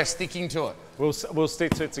story and we're sticking to it. We'll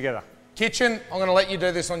stick to it together. Kitchen, I'm going to let you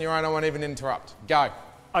do this on your own. I won't even interrupt. Go.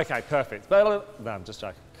 Okay, perfect. No, I'm just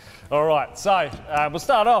joking. All right, so we'll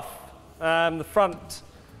start off the front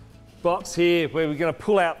box here where we're going to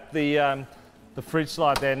pull out the fridge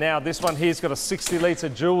slide there. Now, this one here's got a 60-litre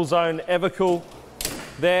dual zone Evercool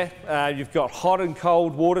there. You've got hot and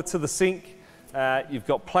cold water to the sink. You've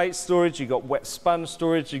got plate storage, you've got wet sponge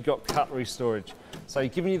storage, you've got cutlery storage. So you're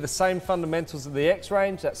giving you the same fundamentals of the X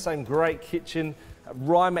range, that same great kitchen,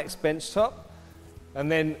 Rymax benchtop. And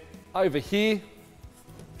then over here,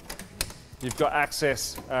 you've got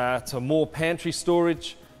access to more pantry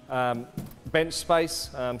storage, bench space,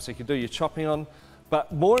 so you can do your chopping on.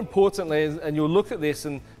 But more importantly, and you'll look at this,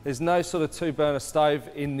 and there's no sort of 2-burner stove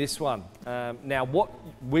in this one. Now, what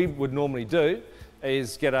we would normally do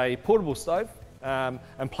is get a portable stove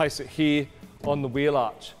and place it here on the wheel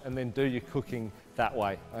arch, and then do your cooking that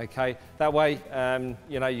way. Okay, that way,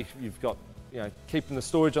 you know, you've got, you know, keeping the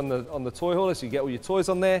storage on the toy hauler, so you get all your toys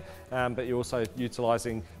on there, but you're also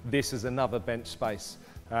utilising this as another bench space.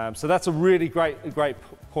 So that's a really great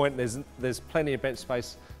point. There's plenty of bench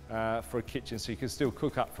space for a kitchen, so you can still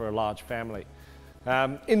cook up for a large family.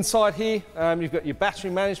 Inside here, you've got your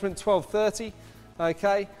battery management 1230,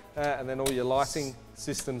 okay, and then all your lighting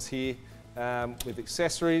systems here with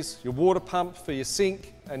accessories, your water pump for your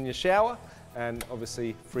sink and your shower, and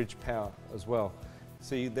obviously fridge power as well.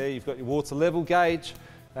 See there, you've got your water level gauge,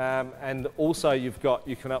 and also you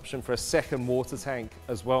can option for a second water tank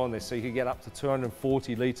as well on this, so you can get up to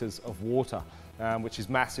 240 litres of water, which is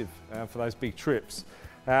massive for those big trips.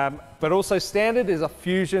 But also standard is a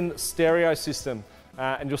Fusion stereo system,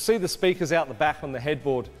 and you'll see the speakers out the back on the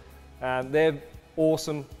headboard. They're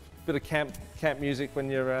awesome, bit of camp music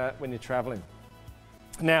when you're travelling.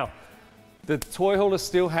 Now, the toy hauler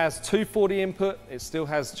still has 240 input, it still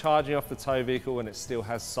has charging off the tow vehicle, and it still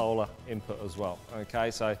has solar input as well. Okay,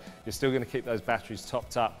 so you're still going to keep those batteries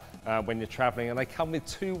topped up when you're travelling, and they come with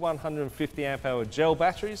 2 150 amp hour gel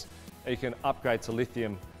batteries. You can upgrade to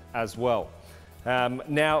lithium as well.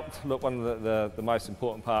 Now, look, one of the most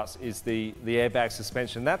important parts is the airbag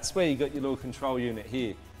suspension. That's where you got your little control unit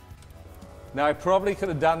here. Now, I probably could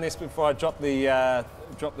have done this before I dropped the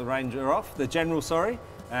Ranger off, the General, sorry.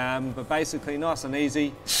 But basically nice and easy.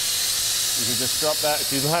 You can just drop that.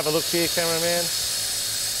 If you have a look here, cameraman,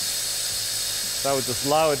 that would just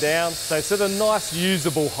lower down. So it's at a nice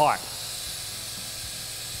usable height.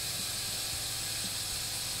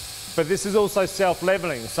 But this is also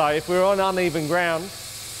self-leveling. So if we're on uneven ground,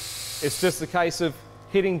 it's just a case of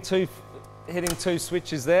hitting two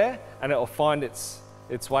switches there, and it'll find its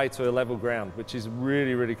way to a level ground, which is a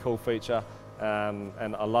really, really cool feature,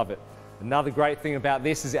 and I love it. Another great thing about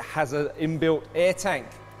this is it has an inbuilt air tank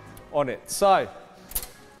on it. So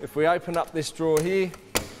if we open up this drawer here,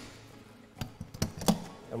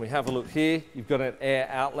 and we have a look here, you've got an air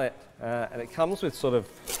outlet, and it comes with sort of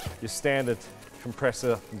your standard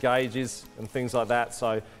compressor gauges and things like that,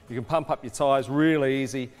 so you can pump up your tyres really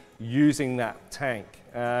easy using that tank.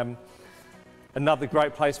 Another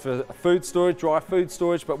great place for food storage, dry food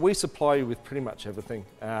storage, but we supply you with pretty much everything.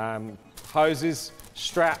 Hoses,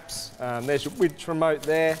 straps, there's your winch remote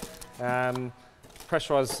there,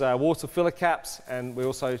 pressurised water filler caps, and we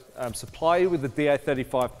also supply you with the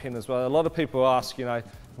DA35 pin as well. A lot of people ask, you know,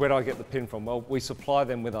 where do I get the pin from? Well, we supply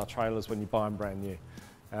them with our trailers when you buy them brand new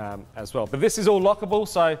as well. But this is all lockable,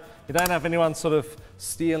 so you don't have anyone sort of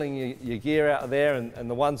stealing your gear out of there, and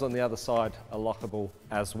the ones on the other side are lockable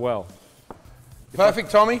as well.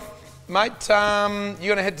 Perfect, Tommy. Mate,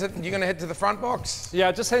 you're gonna head to the front box.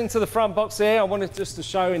 Yeah, just heading to the front box there. I wanted just to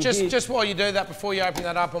show in here. Just while you do that, before you open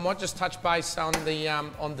that up, I might just touch base on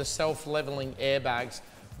the self-leveling airbags.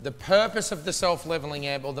 The purpose of the self-leveling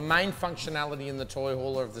airbag, or the main functionality in the toy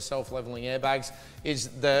hauler of the self-leveling airbags, is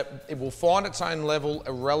that it will find its own level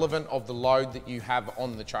irrelevant of the load that you have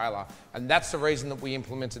on the trailer. And that's the reason that we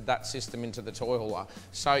implemented that system into the toy hauler.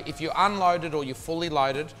 So if you're unloaded or you're fully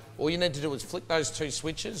loaded, all you need to do is flick those two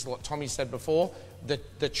switches, like Tommy said before.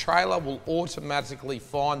 The trailer will automatically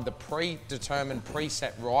find the predetermined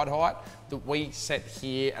preset ride height that we set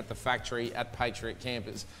here at the factory at Patriot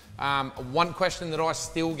Campers. One question that I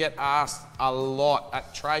still get asked a lot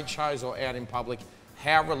at trade shows or out in public: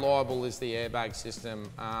 how reliable is the airbag system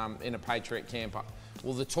in a Patriot camper?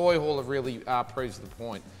 Well, the toy hauler really proves the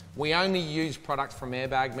point. We only use products from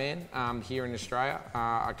Airbag Man here in Australia,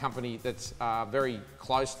 a company that's very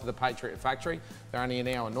close to the Patriot factory. They're only an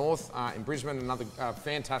hour north in Brisbane, another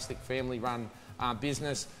fantastic family-run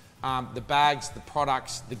business. The bags, the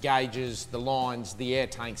products, the gauges, the lines, the air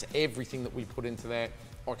tanks, everything that we put into there,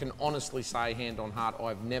 I can honestly say, hand on heart,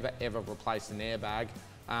 I've never ever replaced an airbag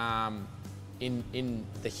in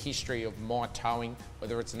the history of my towing,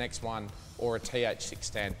 whether it's an X1 or a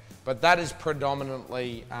TH610. But that is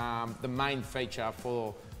predominantly the main feature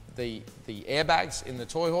for the airbags in the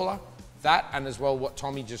toy hauler. That, and as well what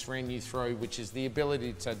Tommy just ran you through, which is the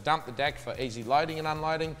ability to dump the deck for easy loading and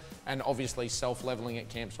unloading, and obviously self-leveling at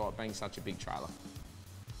campsite being such a big trailer.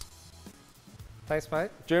 Thanks,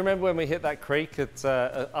 mate. Do you remember when we hit that creek at,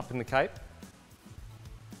 up in the Cape?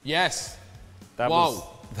 Yes. That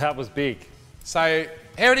was big. So,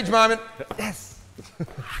 heritage moment. Yes.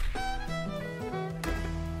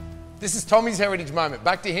 This is Tommy's heritage moment.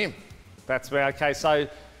 Back to him. That's where, okay, so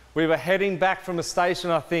we were heading back from a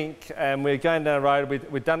station, I think, and we were going down the road.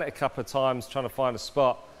 We'd done it a couple of times trying to find a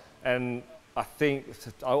spot, and I think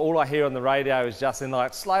all I hear on the radio is Justin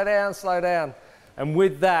like, slow down, slow down. And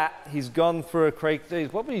with that, he's gone through a creek. Geez,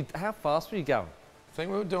 how fast were you going? I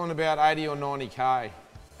think we were doing about 80 or 90K.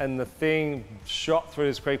 And the thing shot through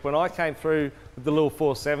this creek. When I came through with the little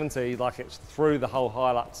 470, like it's through the whole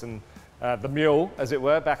Hilux and the mule, as it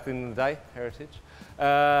were, back in the day, heritage.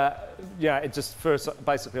 Yeah, it just threw us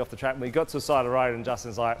basically off the track. And we got to the side of the road and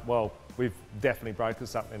Justin's like, well, we've definitely broken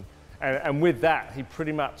something. And with that, he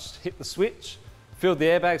pretty much hit the switch, filled the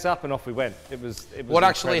airbags up, and off we went. It was what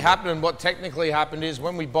actually happened, and what technically happened, is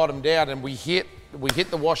when we bottomed out and we hit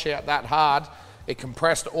the washout that hard, it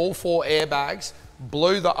compressed all four airbags,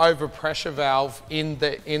 blew the overpressure valve in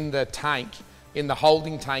the tank, in the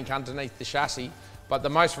holding tank underneath the chassis. But the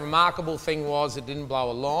most remarkable thing was it didn't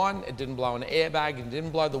blow a line, it didn't blow an airbag, it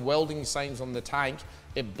didn't blow the welding seams on the tank.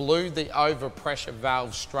 It blew the overpressure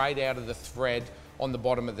valve straight out of the thread on the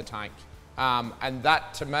bottom of the tank. And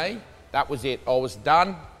that, to me, that was it. I was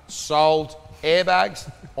done, sold, airbags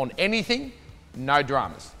on anything, no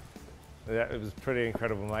dramas. Yeah, it was pretty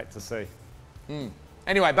incredible, mate, to see.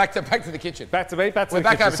 Anyway, back to the kitchen. Back to me, back to We're the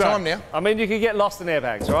back kitchen. over time now. I mean, you can get lost in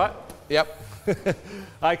airbags, right? Yep.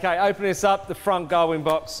 Okay, opening this up, the front Gullwing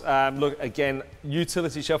box. Look, again,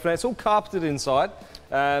 utility shelf. Now, it's all carpeted inside.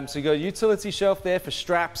 So you've got a utility shelf there for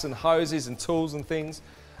straps and hoses and tools and things.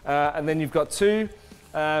 And then you've got you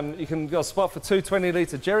can got a spot for two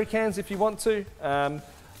 20-litre jerry cans if you want to.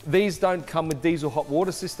 These don't come with diesel hot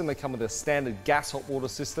water system. They come with a standard gas hot water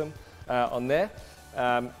system on there.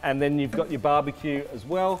 And then you've got your barbecue as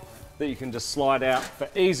well that you can just slide out for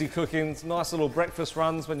easy cookings, nice little breakfast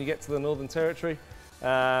runs when you get to the Northern Territory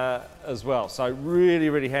as well. So really,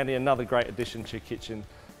 really handy, another great addition to your kitchen.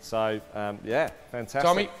 So yeah, fantastic.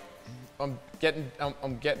 Tommy, I'm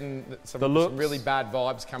getting some really bad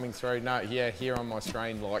vibes coming through. No, yeah, here on my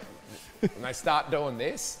screen, like when they start doing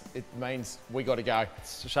this, it means we got to go.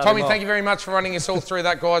 Tommy, thank you very much for running us all through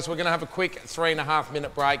that, guys. We're going to have a quick 3.5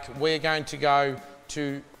 minute break. We're going to go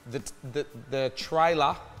to the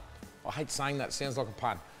trailer. I hate saying that, sounds like a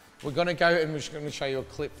pun. We're going to go and we're just going to show you a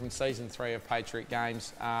clip from season 3 of Patriot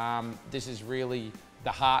Games. This is really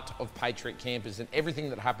the heart of Patriot Campers and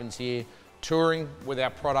everything that happens here. Touring with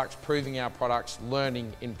our products, proving our products,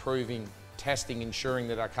 learning, improving, testing, ensuring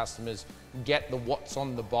that our customers get the what's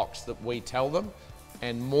on the box that we tell them,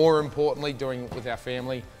 and more importantly, doing it with our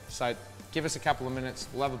family. So give us a couple of minutes,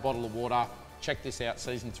 we'll have a bottle of water. Check this out,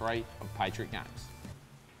 season 3 of Patriot Games.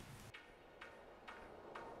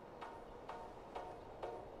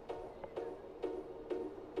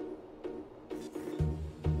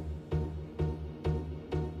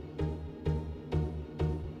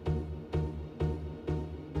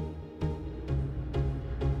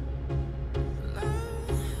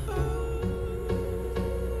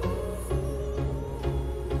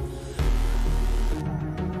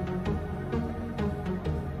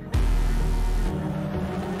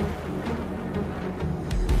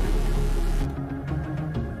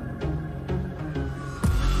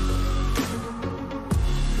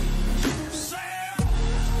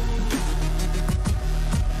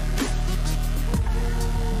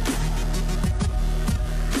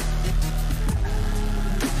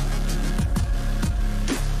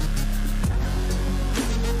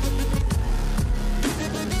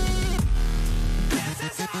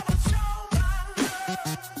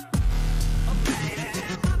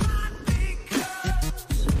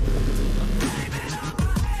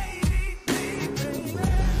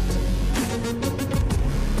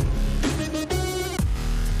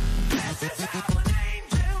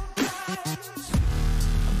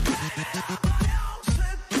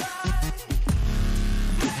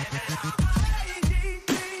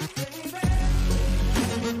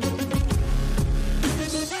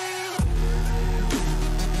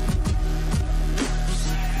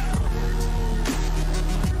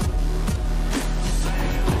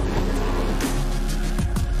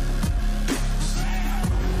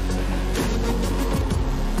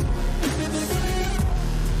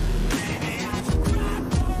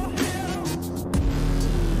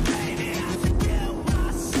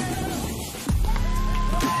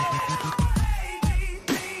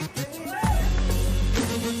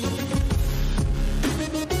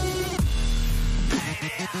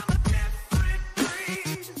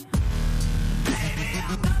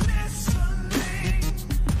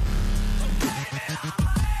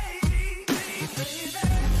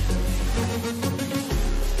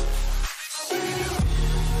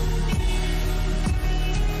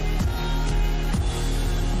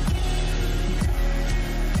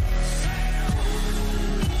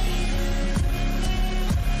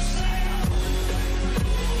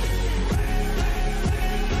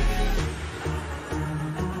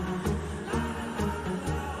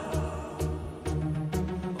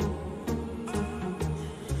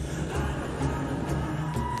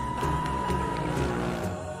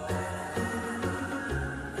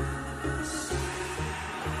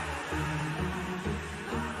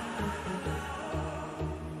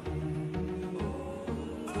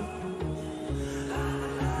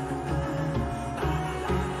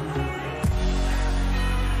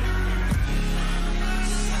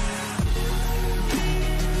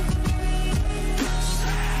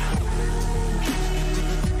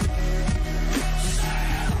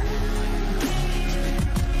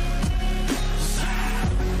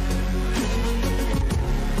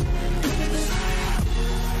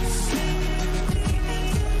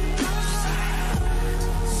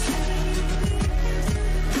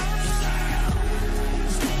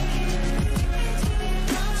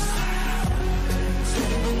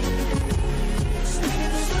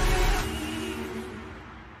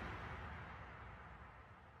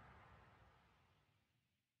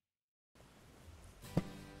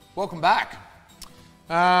 Welcome back.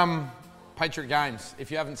 Patriot Games.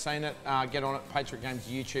 If you haven't seen it, get on it. Patriot Games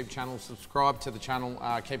YouTube channel. Subscribe to the channel.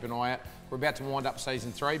 Keep an eye out. We're about to wind up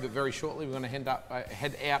season 3, but very shortly we're going to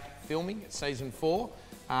head out filming season 4.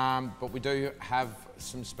 But we do have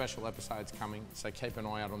some special episodes coming, so keep an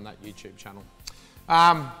eye out on that YouTube channel.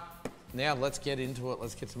 Now let's get into it.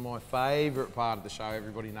 Let's get to my favourite part of the show.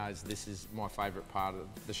 Everybody knows this is my favourite part of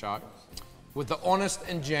the show. With the honest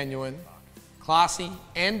and genuine, classy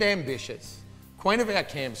and ambitious queen of our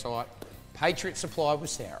campsite, Patriot Supply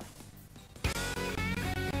with Sarah.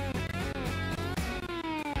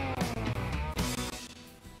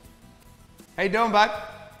 How you doing, babe?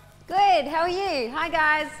 Good, how are you? Hi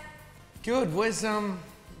guys. Good. Where's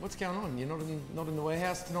what's going on? You're not in the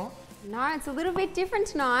warehouse tonight? No, it's a little bit different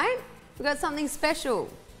tonight. We've got something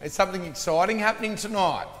special. There's something exciting happening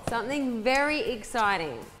tonight. Something very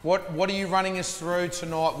exciting. What are you running us through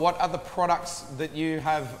tonight? What are the products that you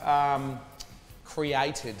have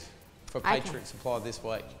created for Patriot Supply this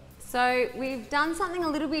week? So we've done something a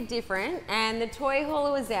little bit different and the toy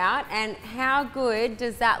hauler was out, and how good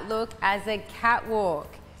does that look as a catwalk?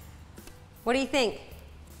 What do you think?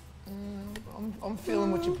 I'm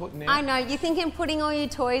feeling what you're putting out. I know, you're thinking putting all your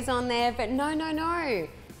toys on there, but no.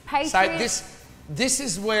 Patriot. So this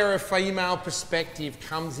is where a female perspective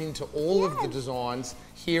comes into all of the designs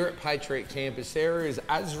here at Patriot Campers. Sarah is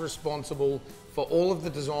as responsible for all of the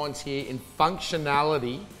designs here in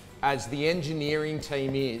functionality as the engineering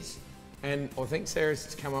team is. And I think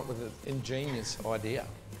Sarah's come up with an ingenious idea.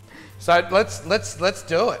 So let's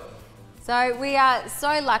do it. So we are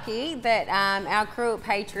so lucky that our crew at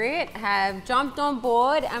Patriot have jumped on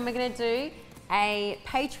board, and we're going to do a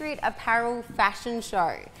Patriot apparel fashion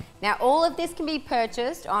show. Now all of this can be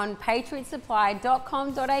purchased on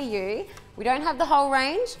patriotsupply.com.au. We don't have the whole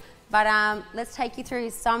range, but let's take you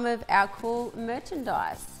through some of our cool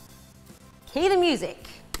merchandise. Key the music.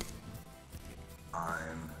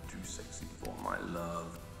 I'm too sexy for my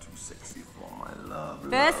love, too sexy for my love.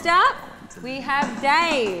 First up, we have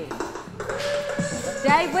Dave.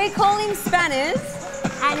 Dave, we call him Spanners,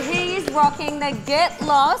 and he is rocking the Get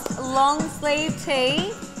Lost long sleeve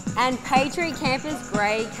tee and Patriot Campers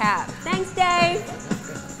grey cap. Thanks, Dave.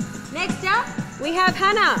 Next up, we have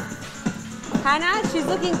Hannah. Hannah, she's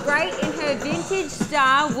looking great in her vintage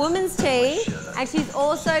Star woman's tee, and she's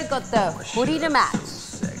also got the hoodie to match.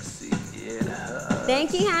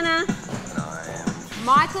 Thank you, Hannah.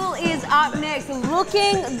 Michael is up next,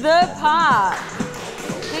 looking the part.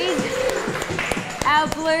 He's our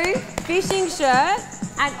blue fishing shirt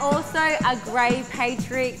and also a grey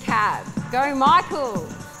Patriot cap. Go, Michael.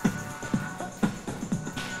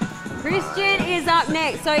 Christian is up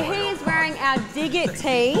next. So he is wearing our Dig It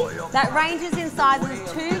tee that ranges in sizes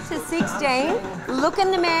 2 to 16.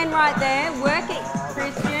 Looking the man right there. Work it,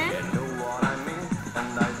 Christian.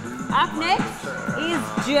 Up next is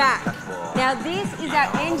Jack. Now this is our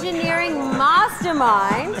engineering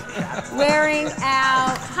mastermind wearing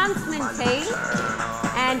our Huntsman tee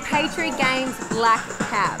and Patriot Games black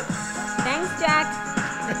cap. Thanks, Jack.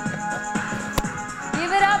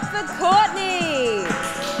 Give it up for Courtney.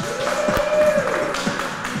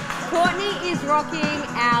 Courtney is rocking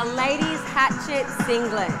our ladies hatchet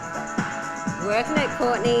singlet. Working it,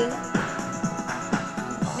 Courtney.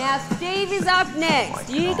 Now Steve is up next.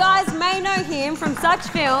 You guys may know him from such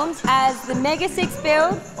films as the Mega 6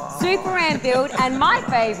 build, Super Ram build, and my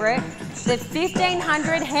favourite, the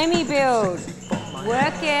 1500 Hemi build.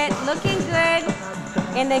 Work it, looking good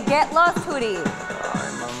in the Get Lost hoodie.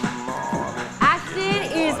 Ashton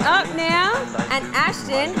is up now, and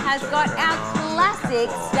Ashton has got our classic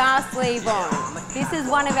star sleeve on. This is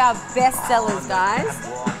one of our best sellers, guys.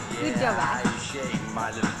 Good job, Ash.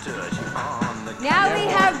 Now we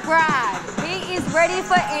have Brad. He is ready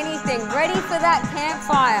for anything, ready for that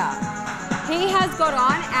campfire. He has got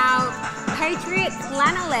on our Patriot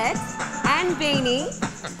flannelette and beanie.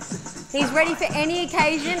 He's ready for any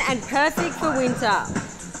occasion and perfect for winter.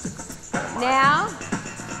 Now,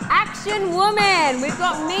 Action Woman. We've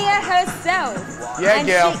got Mia herself. Yeah,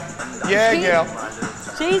 girl. Girl.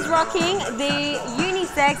 She's rocking the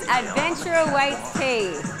unisex Adventure Awaits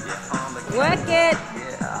tee. Work it.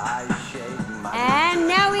 And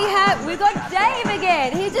now we've got Dave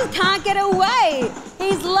again. He just can't get away.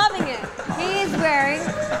 He's loving it. He is wearing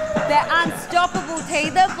the Unstoppable tee,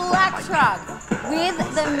 the black truck, with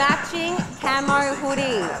the matching camo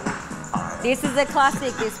hoodie. This is a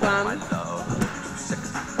classic, this one.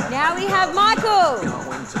 Now we have Michael.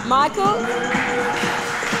 Michael.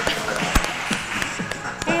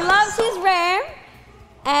 He loves his Ram,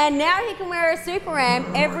 and now he can wear a Super Ram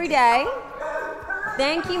every day.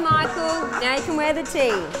 Thank you, Michael. Now you can wear the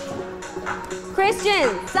tee.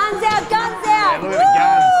 Christian, sun's out, guns out. Yeah, look at the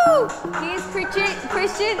guns. Here's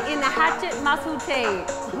Christian in the hatchet muscle tee.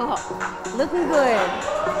 Oh, looking good.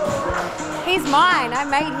 He's mine, I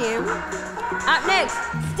made him. Up next,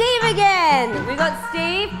 Steve again. We got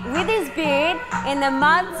Steve with his beard in the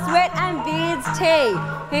Mud, Sweat and Beards tee.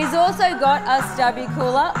 He's also got a stubby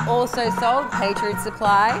cooler, also sold Patriot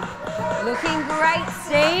Supply. Looking great,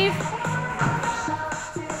 Steve.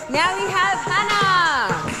 Now we have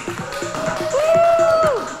Hannah.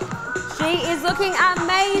 Woo! She is looking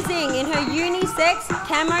amazing in her unisex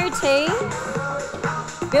camo tee.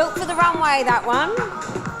 Built for the runway, that one.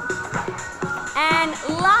 And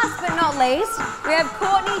last but not least, we have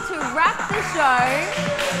Courtney to wrap the show.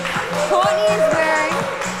 Courtney is wearing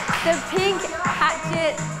the pink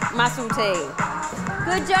hatchet muscle tee.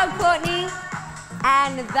 Good job, Courtney.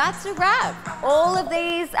 And that's a wrap. All of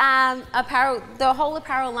these apparel, the whole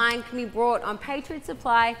apparel line can be bought on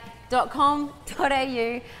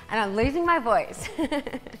patriotsupply.com.au, and I'm losing my voice.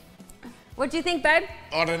 What do you think, babe?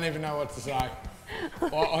 I don't even know what to say.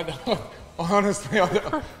 Honestly,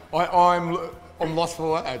 I'm lost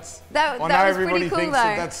for words. That I know was everybody pretty cool,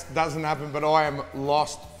 thinks that doesn't happen, but I am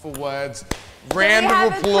lost for words. Round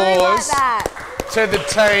of applause to the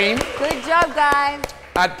team. Good job, guys.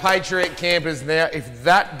 At Patriot Campers. Now, if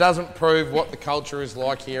that doesn't prove what the culture is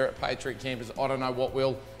like here at Patriot Campers, I don't know what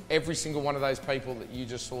will. Every single one of those people that you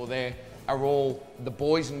just saw there are all the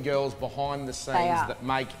boys and girls behind the scenes that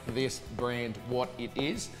make this brand what it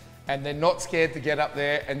is. And they're not scared to get up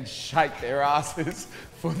there and shake their asses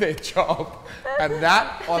for their job. And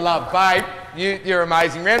that I love. Babe, you're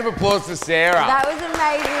amazing. Round of applause to Sarah. That was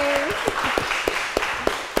amazing.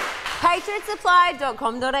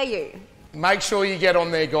 patriotsupply.com.au. Make sure you get on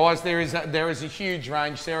there, guys. There is a huge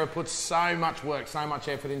range. Sarah puts so much work, so much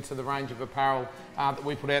effort into the range of apparel that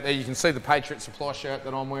we put out there. You can see the Patriot Supply shirt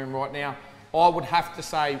that I'm wearing right now. I would have to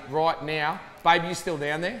say right now, babe, you still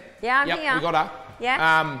down there? Yeah, I'm here. We got her.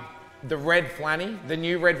 Yeah. The red flanny, the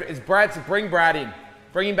new red, is Brad's, bring Brad in.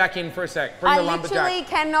 Bring him back in for a sec. Bring the lumberjack. I literally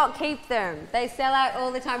cannot keep them. They sell out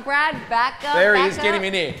all the time. Brad, back up. There he is, get him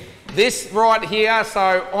in here. This right here,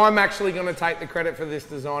 so I'm actually going to take the credit for this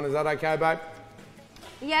design. Is that okay, babe?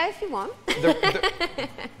 Yeah, if you want.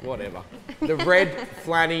 Whatever. The red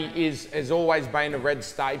flanny has always been a red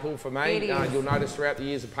staple for me. It is. You'll notice throughout the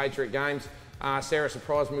years of Patriot Games, Sarah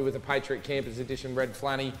surprised me with the Patriot Campers Edition red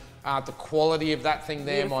flanny. The quality of that thing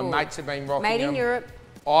there, Beautiful. my mates have been rocking Made in them. Europe.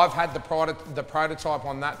 I've had the prototype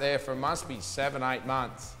on that there for must be 7-8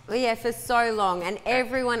 months. Well, yeah, for so long, and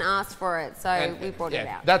everyone asked for it, so we brought it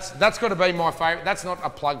out. That's got to be my favourite. That's not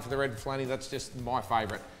a plug for the red flanny, that's just my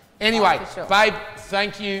favourite. Anyway, sure. babe,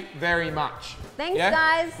 thank you very much. Thanks,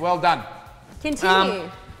 guys. Well done. Continue.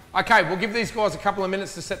 Okay, we'll give these guys a couple of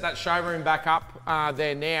minutes to set that showroom back up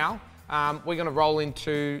there now. We're going to roll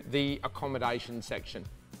into the accommodation section.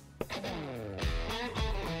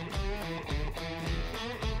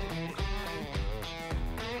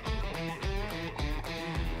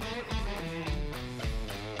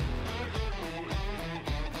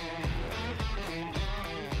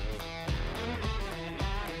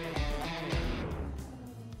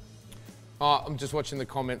 Oh, I'm just watching the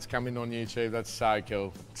comments come in on YouTube. That's so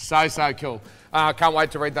cool. So cool. Can't wait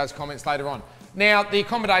to read those comments later on. Now, the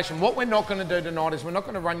accommodation, what we're not going to do tonight is we're not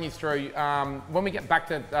going to run you through, when we get back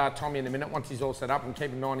to Tommy in a minute, once he's all set up, and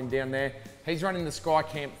keep an eye on him down there. He's running the Sky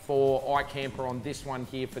Camp for iCamper on this one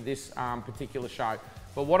here for this particular show.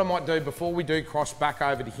 But what I might do before we do cross back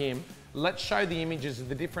over to him, let's show the images of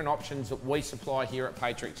the different options that we supply here at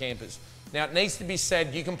Patriot Campers. Now, it needs to be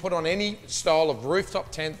said, you can put on any style of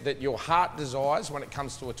rooftop tent that your heart desires when it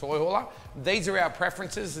comes to a toy hauler. These are our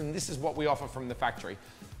preferences, and this is what we offer from the factory.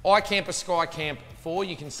 iCamper Sky Camp 4,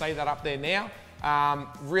 you can see that up there now.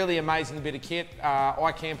 Really amazing bit of kit.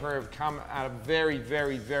 iCamper have come a very,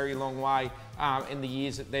 very, very long way in the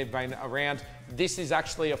years that they've been around. This is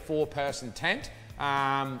actually a 4-person tent.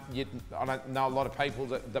 I don't know a lot of people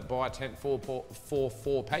that buy a tent for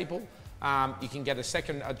 4 people. You can get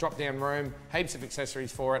a drop-down room, heaps of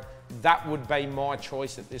accessories for it. That would be my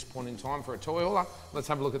choice at this point in time for a toy hauler. Let's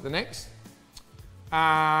have a look at the next.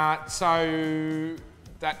 So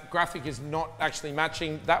that graphic is not actually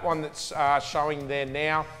matching. That one that's showing there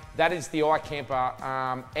now, that is the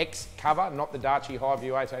iCamper X cover, not the Darchi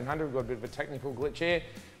Highview 1800. We've got a bit of a technical glitch here.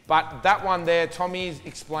 But that one there, Tommy's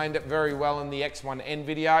explained it very well in the X1N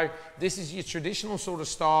video. This is your traditional sort of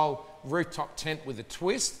style rooftop tent with a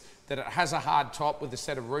twist, that it has a hard top with a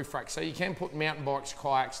set of roof racks. So you can put mountain bikes,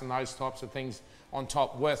 kayaks and those types of things on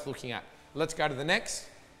top, worth looking at. Let's go to the next.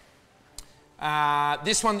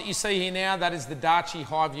 This one that you see here now, that is the Darchi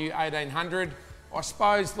Highview 1800. I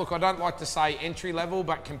suppose, look, I don't like to say entry level,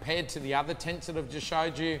 but compared to the other tents that I've just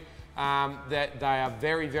showed you, that they are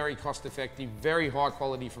very, very cost effective, very high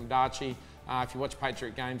quality from Darchi. If you watch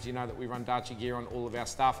Patriot Games, you know that we run Darchi gear on all of our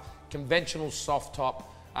stuff. Conventional soft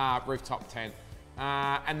top rooftop tent.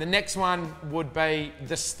 And the next one would be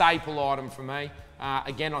the staple item for me.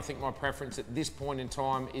 Again, I think my preference at this point in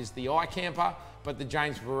time is the iCamper, but the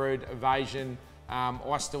James Baroud Evasion,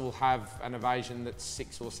 I still have an Evasion that's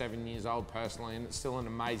 6 or 7 years old personally, and it's still in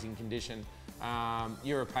amazing condition.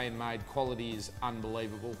 European made, quality is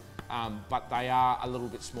unbelievable, but they are a little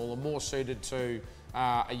bit smaller, more suited to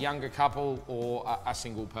a younger couple or a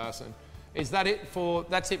single person. Is that it for,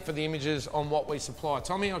 that's it for the images on what we supply.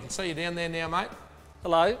 Tommy, I can see you down there now, mate.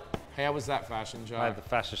 Hello. How was that fashion show? Mate, the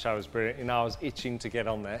fashion show was brilliant. You know, I was itching to get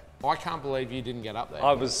on there. I can't believe you didn't get up there.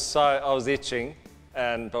 I was itching,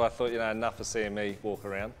 but I thought, you know, enough of seeing me walk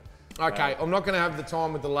around. Okay, I'm not going to have the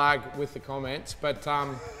time with the lag with the comments, but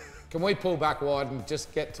Can we pull back wide and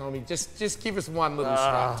just get Tommy? Just give us one little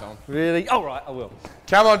strap, Tom. Really? All right, I will.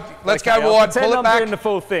 Come on, let's Okay, go wide. Pull Pull it back. doing the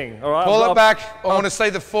full thing. All right. Pull it back. I want to see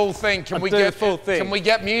the full thing. Can we do get the full thing. Can we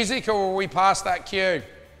get music, or are we past that cue?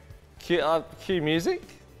 Cue music.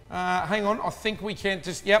 Hang on, I think we can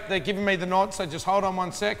just. Yep, they're giving me the nod. So just hold on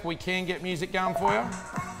one sec. We can get music going for you.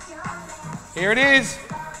 Here it is.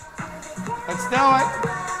 Let's do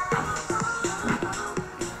it.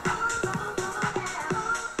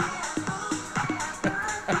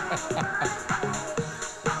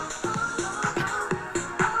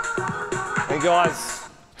 And guys,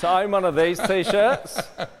 to own one of these t-shirts,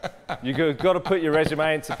 you've got to put your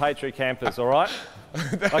resume into Patriot Campers, all right?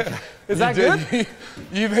 Okay. Is that good?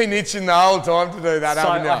 You've been itching the whole time to do that,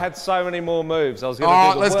 haven't you? I had so many more moves. I was going to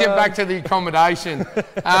do the let's get worm. back to the accommodation.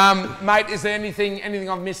 Mate, is there anything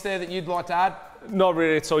I've missed there that you'd like to add? Not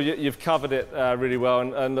really at all. You've covered it really well,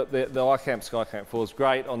 and look, the iCamp Skycamp 4 is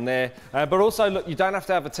great on there. But also, look, you don't have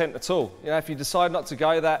to have a tent at all. You know, if you decide not to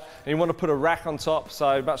go that and you want to put a rack on top,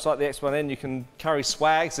 so much like the X1N, you can carry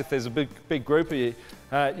swags. If there's a big group of you,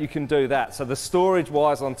 you can do that. So the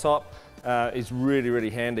storage-wise on top is really, really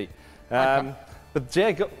handy. Okay. But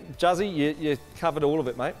yeah, Juzzy, you covered all of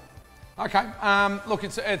it, mate. Okay. Look,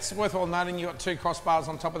 it's worthwhile noting you've got 2 crossbars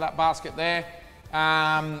on top of that basket there.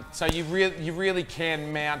 So you really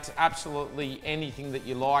can mount absolutely anything that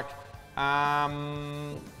you like.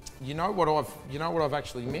 You know what I've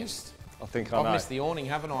actually missed? I think I know. I've missed the awning,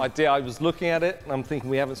 haven't I? I did. I was looking at it, and I'm thinking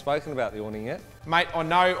we haven't spoken about the awning yet. Mate, I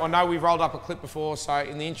know we've rolled up a clip before, so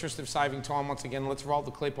in the interest of saving time, once again, let's roll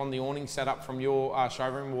the clip on the awning setup from your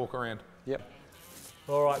showroom walk around. Yep.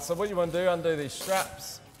 All right, so what you want to do, undo these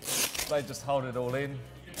straps. They just hold it all in.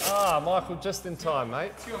 Ah, Michael, just in time,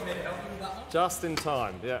 mate. Do you want me to help you with that one? Just in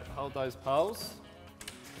time, yeah. Hold those poles.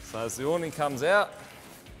 So as the awning comes out,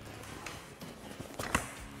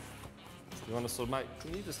 you want to sort of make,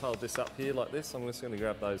 can you just hold this up here like this? I'm just going to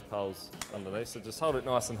grab those poles underneath. So just hold it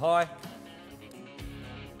nice and high.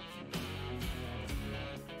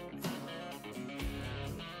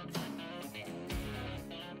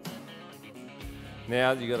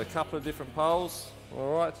 Now you've got a couple of different poles,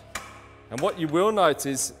 all right. And what you will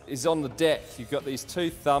notice is on the deck, you've got these 2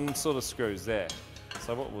 thumb sort of screws there.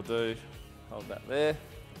 So what we'll do, hold that there.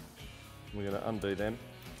 We're going to undo them,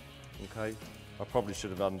 okay. I probably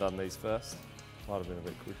should have undone these first. Might have been a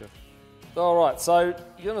bit quicker. All right, so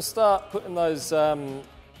you're going to start putting those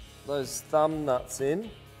thumb nuts in.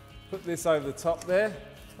 Put this over the top there.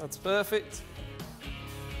 That's perfect.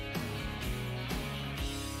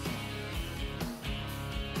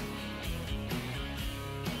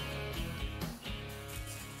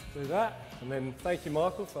 Do that, and then thank you,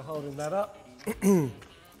 Michael, for holding that up. Like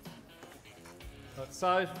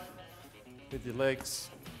so, with your legs.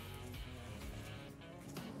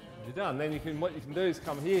 You're done. Then what you can do is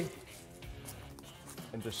come here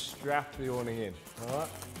and just strap the awning in. All right.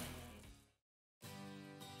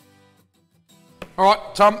 All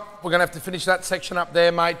right, Tom, we're going to have to finish that section up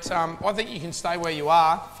there, mate. I think you can stay where you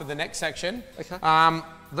are for the next section. Okay.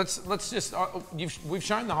 Let's just we've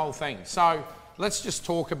shown the whole thing, so let's just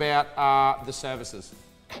talk about the services.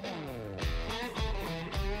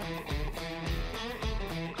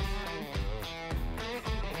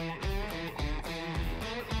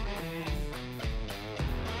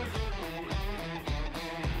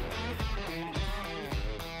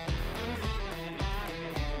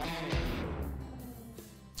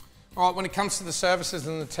 All right, when it comes to the services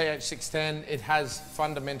in the TH610, it has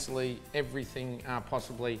fundamentally everything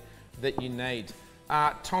possibly that you need.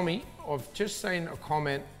 Tommy, I've just seen a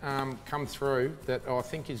comment come through that I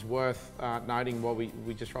think is worth noting while we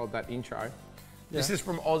just rolled that intro. Yeah. This is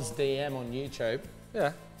from OzDM on YouTube.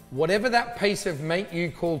 Yeah. Whatever that piece of meat you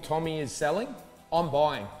call Tommy is selling, I'm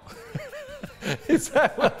buying. Is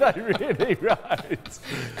that what they really wrote?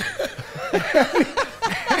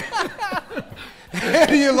 How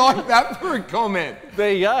do you like that for a comment?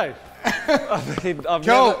 There you go.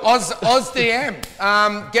 Cool,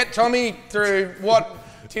 OzDM. Get Tommy through what?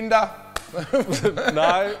 Tinder?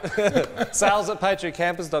 No. Sales at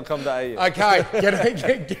patriotcampers.com.au. Okay,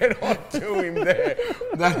 get on to him there.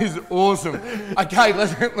 That is awesome. Okay,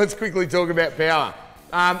 let's quickly talk about power.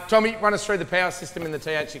 Tommy, run us through the power system in the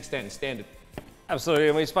TH610, standard. Absolutely,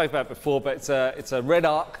 and we spoke about it before, but it's a Red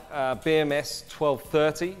Arc BMS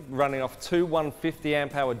 1230 running off 2 150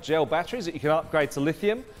 amp hour gel batteries that you can upgrade to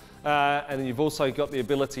lithium. And then you've also got the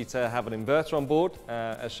ability to have an inverter on board,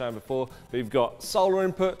 as shown before. But you've got solar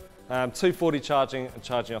input, 240 charging, and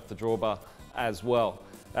charging off the drawbar as well.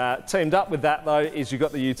 Teamed up with that though is you've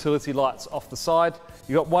got the utility lights off the side.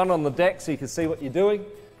 You've got one on the deck so you can see what you're doing.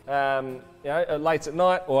 you know, late at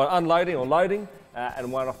night or unloading or loading,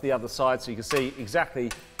 and one off the other side so you can see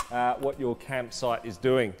exactly what your campsite is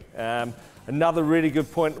doing. Another really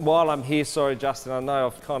good point while I'm here, sorry Justin, I know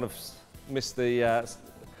I've kind of missed the,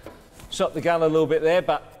 shot the gun a little bit there,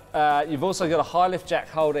 but you've also got a high lift jack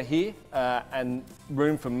holder here and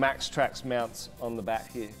room for Max Trax mounts on the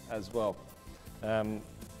back here as well.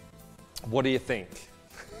 What do you think?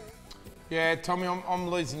 Yeah, Tommy, I'm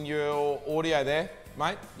losing your audio there,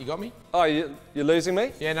 mate. You got me? Oh, you're losing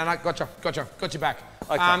me? Yeah, no, got you back.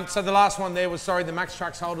 Okay. So the last one there was, sorry, the Max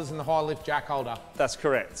Trax holders and the high lift jack holder. That's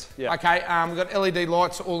correct, yeah. Okay, we've got LED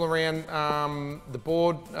lights all around the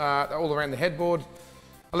board, all around the headboard.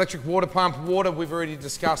 Electric water pump, water we've already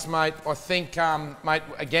discussed, mate. I think, mate,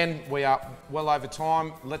 again, we are well over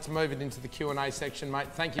time. Let's move it into the Q&A section, mate.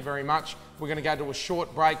 Thank you very much. We're going to go to a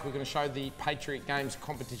short break. We're going to show the Patriot Games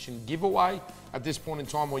competition giveaway at this point in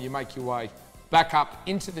time while you make your way back up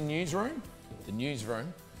into the newsroom for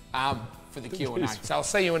the Q&A. So I'll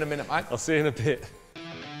see you in a minute, mate. I'll see you in a bit.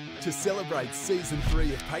 To celebrate Season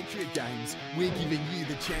 3 of Patriot Games, we're giving you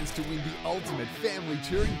the chance to win the ultimate family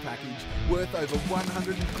touring package worth over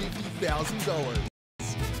 $150,000.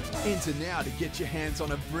 Enter now to get your hands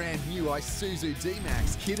on a brand new Isuzu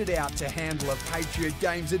D-Max kitted out to handle a Patriot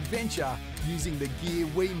Games adventure using the gear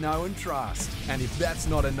we know and trust. And if that's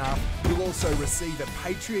not enough, you'll also receive a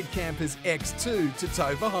Patriot Campers X2 to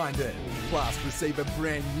tow behind it. Plus, receive a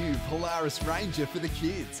brand new Polaris Ranger for the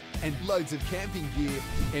kids and loads of camping gear.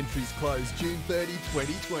 Entries close June 30,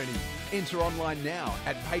 2020. Enter online now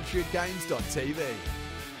at patriotgames.tv.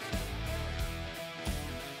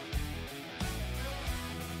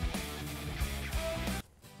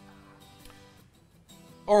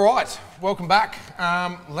 All right, welcome back.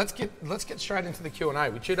 Let's get straight into the Q&A.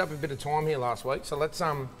 We chewed up a bit of time here last week, so let's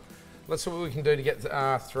see what we can do to get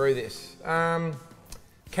through this.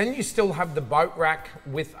 Can you still have the boat rack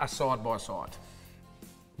with a side-by-side?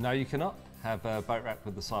 No, you cannot have a boat rack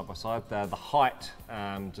with the side-by-side. The height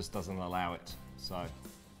just doesn't allow it. So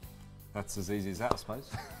that's as easy as that, I suppose.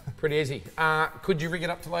 Pretty easy. Could you rig it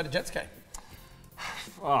up to load a jet ski?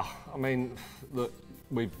 Oh, I mean, look,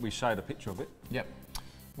 we showed a picture of it. Yep.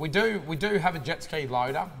 We do have a jet ski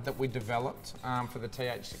loader that we developed for the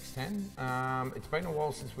TH610. It's been a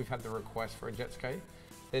while since we've had the request for a jet ski.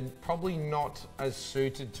 They're probably not as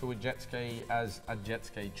suited to a jet ski as a jet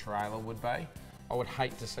ski trailer would be. I would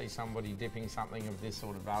hate to see somebody dipping something of this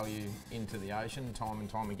sort of value into the ocean time and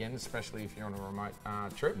time again, especially if you're on a remote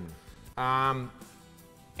trip.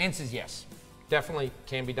 Answer's yes. Definitely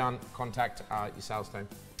can be done. Contact your sales team.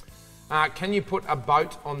 Can you put a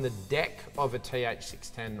boat on the deck of a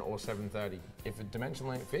TH610 or 730? If it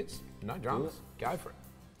dimensionally fits, no dramas, go for it.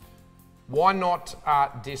 Why not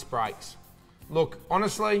disc brakes? Look,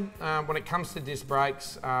 honestly, when it comes to disc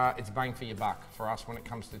brakes, it's bang for your buck for us when it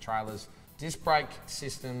comes to trailers. Disc brake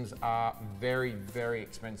systems are very, very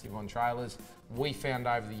expensive on trailers. We found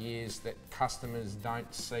over the years that customers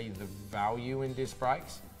don't see the value in disc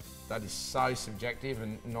brakes. That is so subjective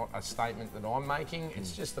and not a statement that I'm making.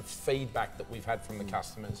 It's just the feedback that we've had from the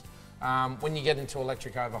customers. When you get into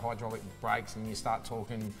electric over hydraulic brakes and you start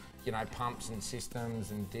talking, you know, pumps and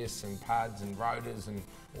systems and discs and pads and rotors and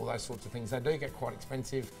all those sorts of things, they do get quite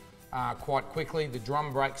expensive quite quickly. The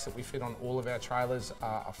drum brakes that we fit on all of our trailers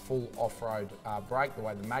are a full off-road brake, the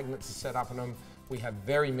way the magnets are set up in them. We have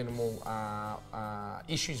very minimal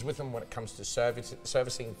issues with them when it comes to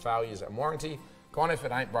servicing, failures and warranty. Gone, if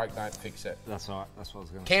it ain't broke, don't fix it. That's right, that's what I was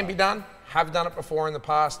going to say. Can be done, have done it before in the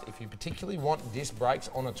past. If you particularly want disc brakes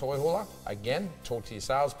on a toy hauler, again, talk to your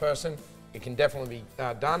salesperson. It can definitely be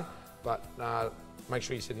done, but make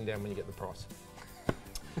sure you're sitting down when you get the price.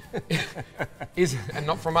 And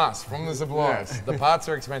not from us, from the suppliers. Yeah. The parts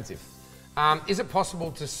are expensive. Is it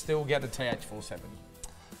possible to still get a TH470?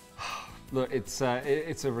 Look, it's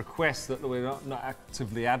a request that we're not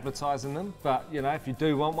actively advertising them, but you know, if you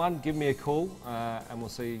do want one, give me a call and we'll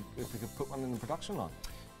see if we can put one in the production line.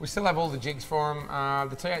 We still have all the jigs for them.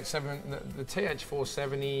 The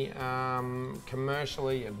TH470,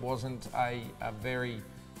 commercially, it wasn't a very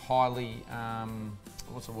highly,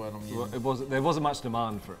 what's the word I'm using? Well, there wasn't much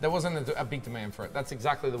demand for it. There wasn't a big demand for it. That's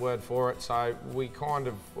exactly the word for it. So we kind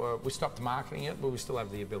of, we stopped marketing it, but we still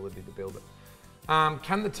have the ability to build it.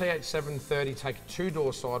 Can the TH730 take a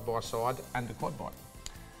two-door side-by-side and a quad bike?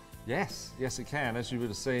 Yes, yes it can. As you would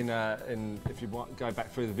have seen, if you go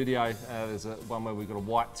back through the video, there's one where we've got a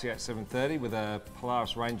white TH730 with a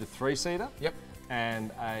Polaris Ranger 3-seater. Yep.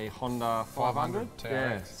 And a Honda 500.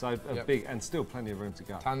 Yeah, so big and still plenty of room to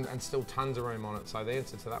go. And still tons of room on it. So the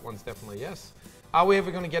answer to that one's definitely yes. Are we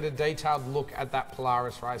ever going to get a detailed look at that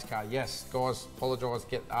Polaris race car? Yes, guys, apologise,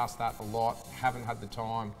 get asked that a lot. Haven't had the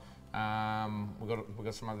time. We've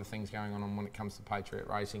got some other things going on when it comes to Patriot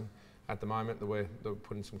racing at the moment that we're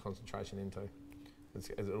putting some concentration into.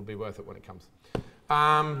 It'll be worth it when it comes.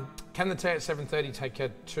 Can the TH610 take a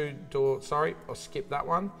two-door, sorry, I'll skip that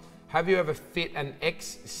one. Have you ever fit an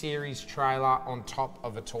X series trailer on top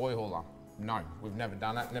of a toy hauler? No, we've never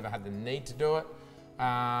done it, never had the need to do it.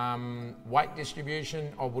 Weight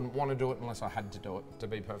distribution, I wouldn't want to do it unless I had to do it, to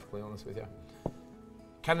be perfectly honest with you.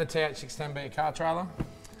 Can the TH610 be a car trailer?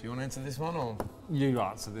 Do you want to answer this one or? You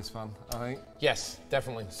answer this one, I think. Yes,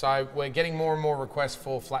 definitely. So we're getting more and more requests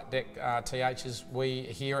for flat deck THs. We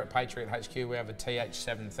here at Patriot HQ, we have a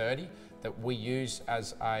TH730 that we use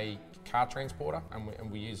as a car transporter,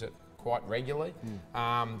 and we use it quite regularly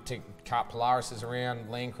to cart Polarises around,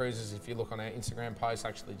 Land Cruisers. If you look on our Instagram post,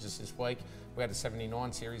 actually just this week, we had a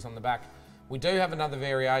 79 series on the back. We do have another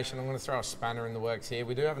variation. I'm going to throw a spanner in the works here.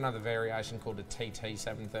 We do have another variation called a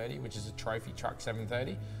TT730, which is a trophy truck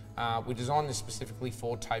 730. We designed this specifically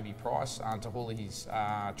for Toby Price to haul his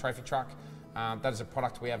trophy truck. That is a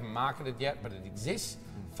product we haven't marketed yet, but it exists.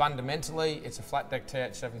 Fundamentally, it's a flat deck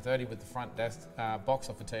TH730 with the front desk box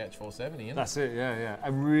off a TH470, isn't it? That's it, yeah.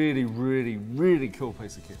 A really, really, really cool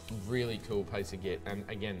piece of kit. Really cool piece of kit, and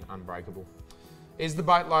again, unbreakable. Is the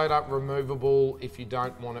boat loader removable if you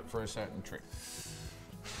don't want it for a certain trip?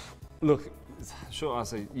 Look, short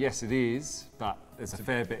answer, yes it is, but there's a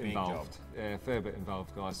fair bit involved. Yeah, a fair bit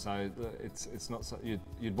involved, guys. So it's not so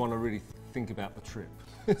you'd want to really think about the trip.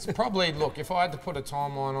 It's probably, look, if I had to put a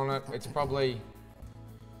timeline on it, it's probably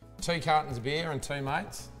 2 cartons of beer and 2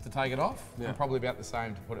 mates to take it off, and probably about the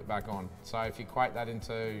same to put it back on. So if you equate that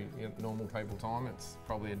into normal people time, it's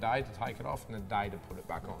probably a day to take it off and a day to put it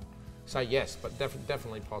back on. So yes, but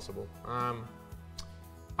definitely possible.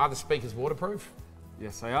 Are the speakers waterproof?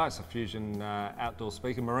 Yes, they are. It's a Fusion outdoor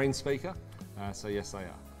speaker, marine speaker. So yes, they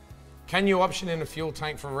are. Can you option in a fuel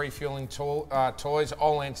tank for refueling toys?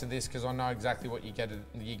 I'll answer this because I know exactly what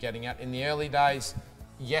you're getting at. In the early days,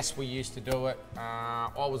 yes, we used to do it. I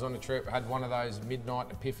was on a trip, had one of those midnight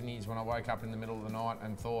epiphanies when I woke up in the middle of the night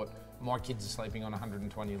and thought, my kids are sleeping on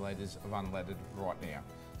 120 litres of unleaded right now.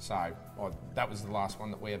 So that was the last one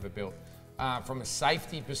that we ever built. From a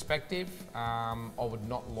safety perspective, I would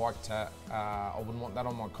not like to, I wouldn't want that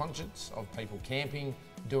on my conscience of people camping,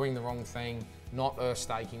 doing the wrong thing, not earth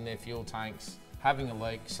staking their fuel tanks, having a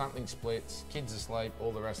leak, something splits, kids asleep,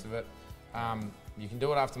 all the rest of it. You can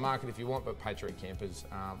do it aftermarket if you want, but Patriot Campers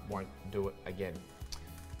won't do it again.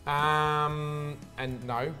 And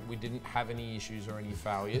no, we didn't have any issues or any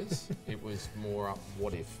failures. It was more a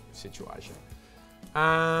what if situation.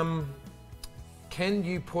 Can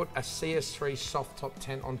you put a CS3 soft top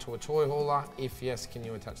tent onto a toy hauler? If yes, can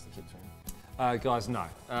you attach the kit to him? Guys, no.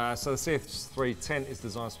 So the CS3 tent is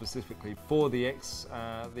designed specifically for the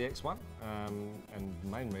X1, and the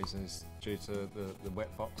main reason is due to the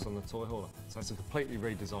wet box on the toy hauler. So it's a completely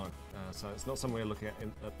redesigned. So it's not something we're looking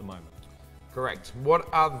at the moment. Correct. What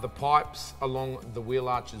are the pipes along the wheel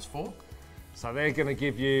arches for? So they're going to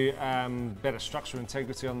give you better structural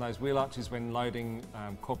integrity on those wheel arches when loading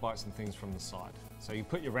quad bikes and things from the side. So you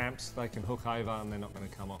put your ramps, they can hook over and they're not going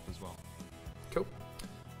to come off as well. Cool.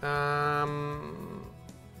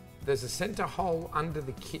 There's a centre hole under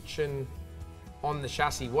the kitchen on the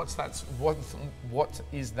chassis. What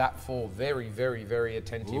is that for? Very, very, very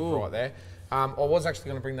attentive right there. I was actually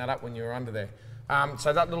going to bring that up when you were under there.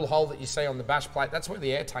 So that little hole that you see on the bash plate, that's where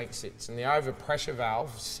the air tank sits, and the overpressure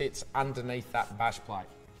valve sits underneath that bash plate.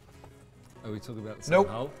 Are we talking about the same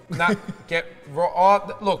hole? No,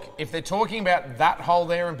 look, if they're talking about that hole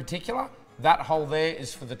there in particular, that hole there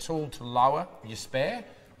is for the tool to lower your spare.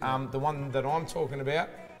 The one that I'm talking about,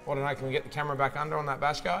 I don't know, can we get the camera back under on that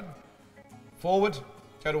bash guard? Forward,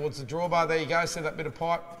 go towards the drawbar, there you go, see that bit of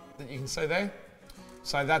pipe that you can see there?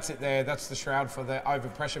 So that's it there, that's the shroud for the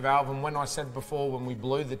overpressure valve, and when I said before when we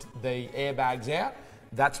blew the airbags out,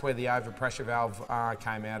 that's where the overpressure valve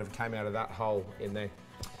came out of that hole in there.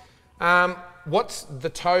 What's the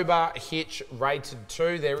tow bar hitch rated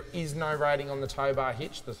to? There is no rating on the tow bar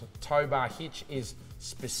hitch. The tow bar hitch is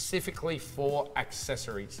specifically for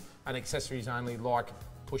accessories, and accessories only like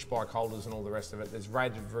push bike holders and all the rest of it. There's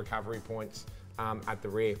rated recovery points at the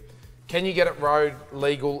rear. Can you get it road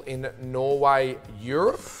legal in Norway,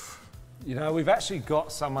 Europe? You know, we've actually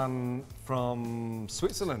got someone from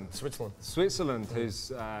Switzerland. Switzerland,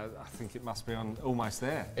 who's, I think it must be on almost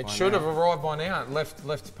there. It should have arrived by now. It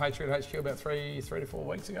left Patriot HQ about three to 4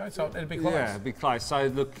 weeks ago, so it'd be close. Yeah, it'd be close. So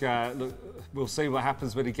look, we'll see what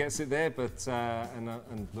happens when he gets it there, but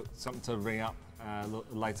and look, something to ring up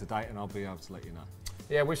later date, and I'll be able to let you know.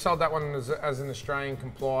 Yeah, we've sold that one as an Australian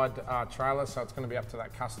complied trailer, so it's going to be up to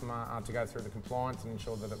that customer to go through the compliance and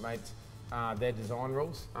ensure that it meets their design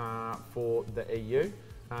rules for the EU.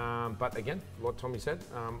 But again, like Tommy said,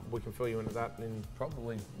 we can fill you into that in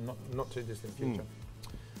probably not too distant future.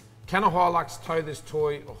 Can a Hilux tow this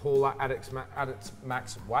toy hauler at its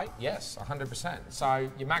max weight? Yes, 100%. So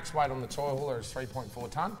your max weight on the toy hauler is 3.4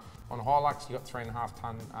 tonne. On a Hilux, you've got 3.5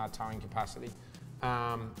 tonne towing capacity.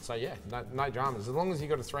 So yeah, no dramas. As long as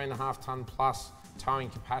you've got a 3.5 tonne plus towing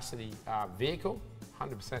capacity vehicle,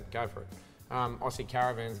 100% go for it. Aussie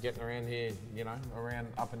caravans getting around here, you know,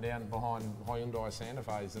 up and down behind Hyundai Santa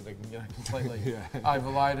Fe's that are, you know, completely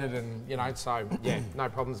overloaded, and you know, so yeah, no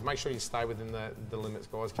problems. Make sure you stay within the limits,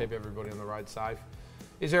 guys. Keep everybody on the road safe.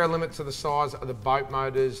 Is there a limit to the size of the boat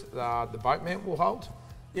motors the boat mount will hold?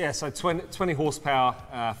 Yeah, so 20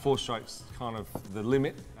 horsepower, 4 strokes, kind of the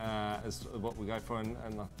limit is what we go for, and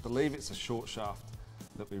I believe it's a short shaft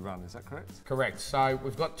that we run, is that correct? Correct. So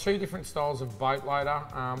we've got 2 different styles of boat loader.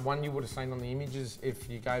 One you would have seen on the images. If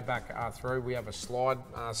you go back through, we have a slide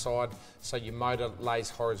side, so your motor lays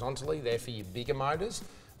horizontally, there for your bigger motors.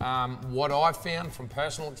 What I've found from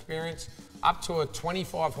personal experience, up to a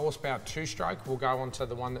 25 horsepower 2-stroke will go onto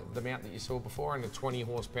the mount that you saw before, and a 20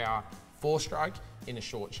 horsepower 4-stroke in a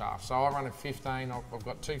short shaft. So I run a 15, I've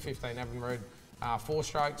got 2 15 Evinrude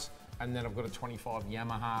 4-strokes, and then I've got a 25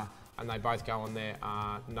 Yamaha, and they both go on there,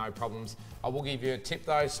 no problems. I will give you a tip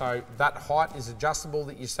though, so that height is adjustable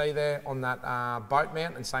that you see there on that boat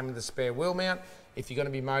mount, and same with the spare wheel mount. If you're going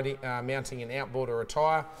to be mounting an outboard or a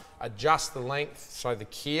tyre, adjust the length, so the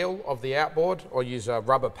keel of the outboard, or use a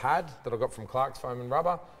rubber pad that I got from Clark's Foam and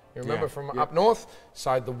Rubber. You remember from up north?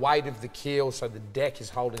 So the weight of the keel, so the deck is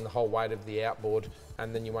holding the whole weight of the outboard,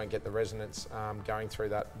 and then you won't get the resonance going through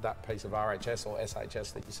that piece of RHS or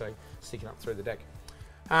SHS that you see sticking up through the deck.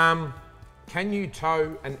 Can you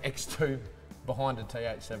tow an X2 behind a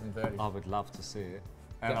TH610? I would love to see it.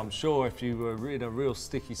 And I'm sure if you were in a real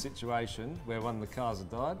sticky situation where one of the cars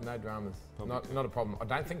had died. No dramas, not a problem. I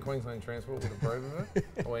don't think Queensland Transport would approve of it,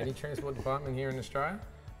 or any transport department here in Australia.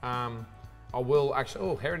 I will actually,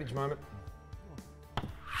 oh, heritage moment.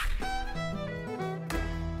 The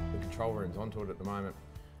control room's onto it at the moment.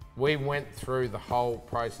 We went through the whole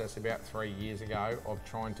process about 3 years ago of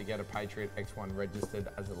trying to get a Patriot X1 registered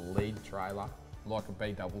as a lead trailer, like a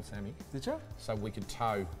B double semi. Did you? So we could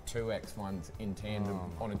tow 2 X1s in tandem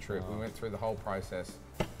on a trip. We went through the whole process,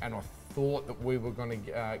 and I thought that we were going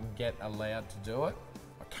to get allowed to do it.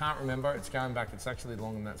 I can't remember, it's going back, it's actually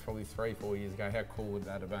longer than that, it's probably 3 4 years ago. How cool would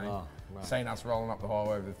that have been? Seeing us rolling up the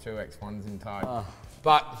highway with 2 X1s in tow.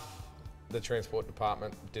 But the transport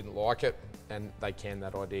department didn't like it, and they canned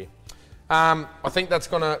that idea. I think that's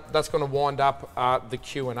gonna wind up the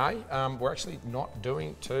Q&A. We're actually not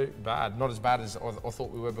doing too bad, not as bad as I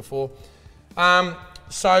thought we were before.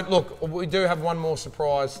 So look, we do have one more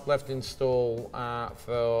surprise left in stall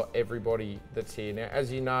for everybody that's here. Now,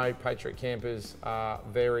 as you know, Patriot Campers are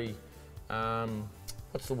very,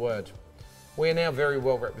 what's the word? We're now very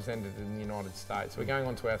well represented in the United States. We're going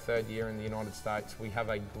on to our 3rd year in the United States. We have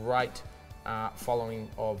a great following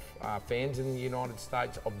of fans in the United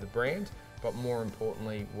States of the brand, but more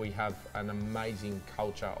importantly, we have an amazing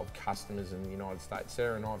culture of customers in the United States.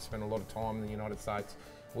 Sarah and I have spent a lot of time in the United States.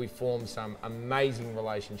 We formed some amazing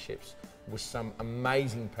relationships with some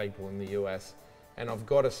amazing people in the US, and I've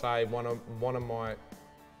got to say, one of my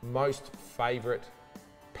most favourite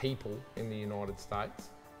people in the United States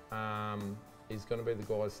is going to be the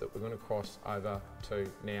guys that we're going to cross over to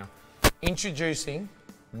now. Introducing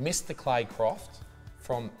Mr. Claycroft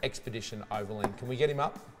from Expedition Overland. Can we get him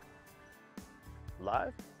up?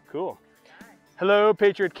 Live? Cool. Hello,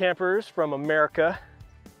 Patriot Campers from America.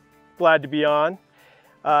 Glad to be on.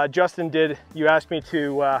 Justin, you asked me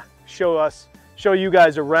to show you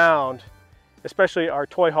guys around, especially our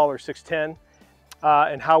toy hauler 610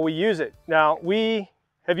 and how we use it. Now, we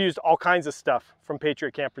have used all kinds of stuff from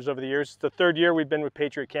Patriot Campers over the years. It's the 3rd year we've been with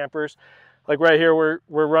Patriot Campers. Like right here, we're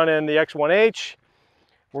running the X1H.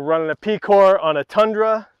 We're running a P-Core on a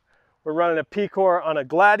Tundra. We're running a P-Core on a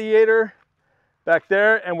Gladiator back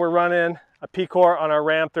there, and we're running a P-Core on our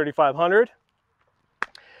Ram 3500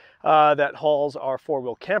 that hauls our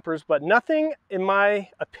 4-wheel campers. But nothing, in my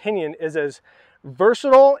opinion, is as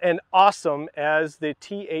versatile and awesome as the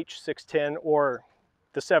TH610 or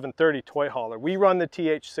the 730 toy hauler. We run the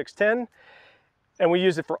TH610, and we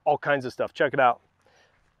use it for all kinds of stuff. Check it out.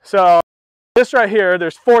 So this right here,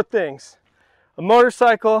 there's 4 things: a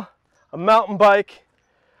motorcycle, a mountain bike,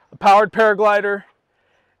 a powered paraglider,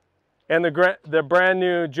 and the brand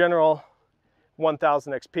new General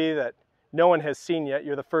 1000 XP that no one has seen yet.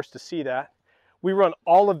 You're the first to see that. We run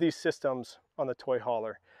all of these systems on the toy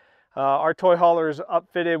hauler. Our toy hauler is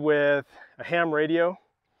upfitted with a ham radio,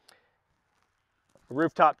 a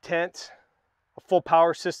rooftop tent, a full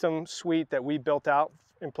power system suite that we built out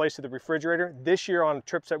in place of the refrigerator. This year on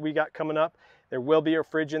trips that we got coming up, there will be a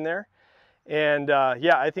fridge in there. And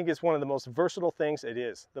yeah, I think it's one of the most versatile things. It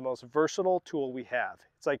is the most versatile tool we have.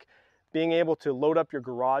 It's like being able to load up your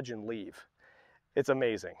garage and leave. It's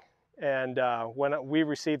amazing. And when we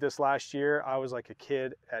received this last year, I was like a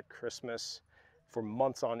kid at Christmas for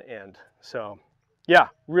months on end. So yeah,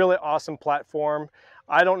 really awesome platform.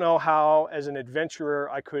 I don't know how, as an adventurer,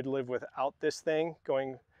 I could live without this thing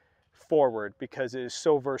going forward, because it is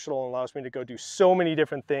so versatile and allows me to go do so many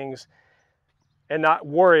different things and not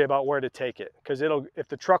worry about where to take it. Because if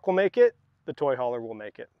the truck will make it, the toy hauler will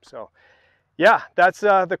make it. So yeah, that's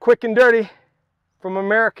the quick and dirty from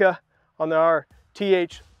America on our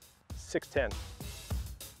TH610.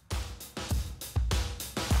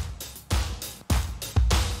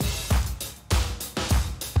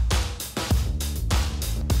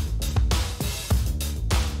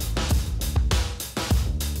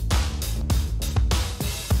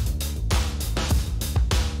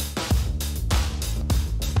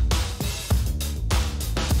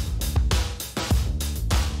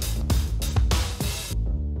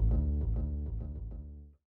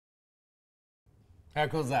 How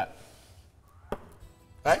cool is that?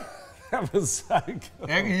 Hey? That was so cool. You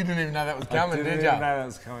didn't even know that was coming, did you? I didn't even know that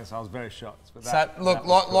was coming, so I was very shocked. But So look,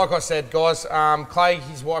 like I said, guys, Clay,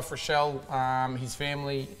 his wife Rochelle, his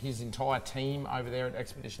family, his entire team over there at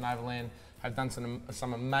Expedition Overland have done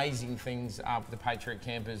some amazing things with the Patriot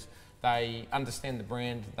Campers. They understand the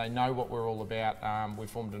brand. They know what we're all about. We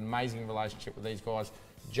formed an amazing relationship with these guys.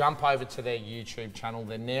 Jump over to their YouTube channel.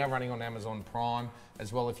 They're now running on Amazon Prime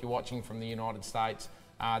as well. If you're watching from the United States,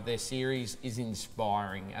 their series is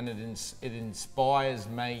inspiring, and it inspires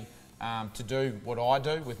me to do what I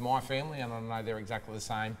do with my family, and I know they're exactly the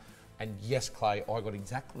same. And yes, Clay, I got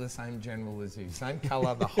exactly the same general as you, same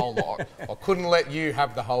colour, the whole lot. I couldn't let you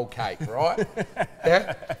have the whole cake, right?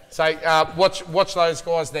 Yeah. So watch those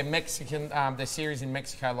guys. They're Mexican. Their series in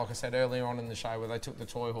Mexico, like I said earlier on in the show, where they took the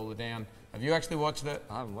toy hauler down. Have you actually watched it?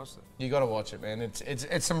 I haven't watched it. You got to watch it, man.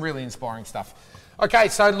 It's some really inspiring stuff. Okay,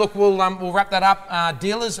 so look, we'll wrap that up.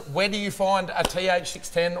 Dealers, where do you find a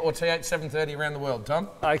TH610 or TH730 around the world, Tom?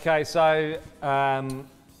 Okay, so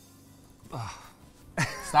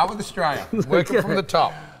start with Australia. Working from the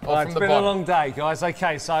top. Or from the been bottom. a long day, guys.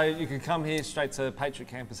 Okay, so you can come here straight to Patriot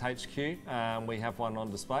Campers HQ. We have one on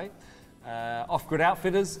display. Off-grid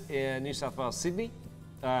outfitters in New South Wales, Sydney.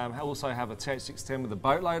 Also have a TH610 with a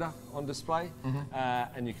boat loader on display.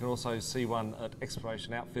 And you can also see one at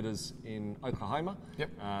Exploration Outfitters in Oklahoma.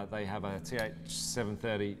 Yep. They have a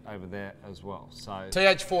TH730 over there as well. So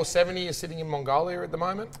TH470 is sitting in Mongolia at the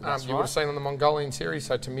moment. You would have seen on the Mongolian series,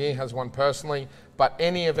 so Tamir has one personally. But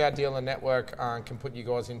any of our dealer network can put you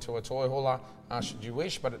guys into a toy hauler should you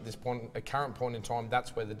wish. But at this point, at current point in time,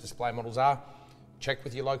 that's where the display models are. Check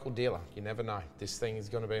with your local dealer. You never know. This thing is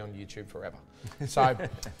going to be on YouTube forever. So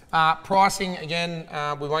pricing, again,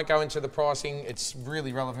 we won't go into the pricing. It's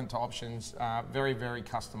really relevant to options. Very, very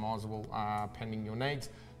customizable pending your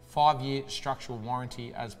needs. 5-year structural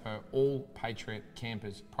warranty as per all Patriot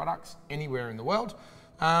Campers products anywhere in the world.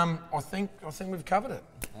 I think we've covered it.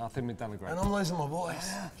 I think we've done a great job. And I'm losing my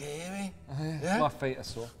voice. Can you hear me? Yeah? My feet are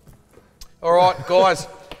sore. All right, guys.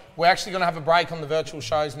 We're actually going to have a break on the virtual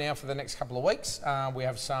shows now for the next couple of weeks. We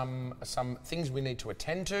have some things we need to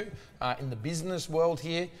attend to in the business world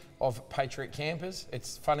here of Patriot Campers.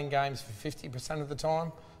 It's fun and games for 50% of the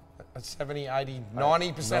time, 70, 80,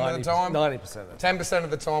 90% of the time. 90% of the time. 10%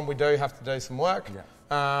 of the time we do have to do some work.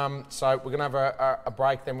 Yeah. So we're going to have a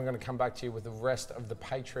break, then we're going to come back to you with the rest of the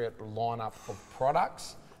Patriot lineup of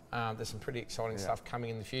products. There's some pretty exciting stuff coming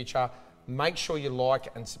in the future. Make sure you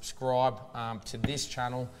like and subscribe to this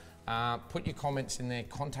channel. Put your comments in there.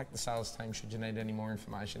 Contact the sales team should you need any more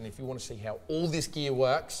information. If you want to see how all this gear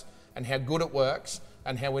works and how good it works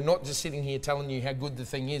and how we're not just sitting here telling you how good the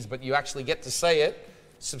thing is, but you actually get to see it,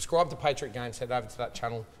 subscribe to Patriot Games. Head over to that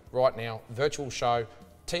channel right now. Virtual show,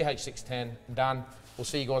 TH610, done. We'll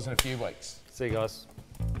see you guys in a few weeks. See you guys.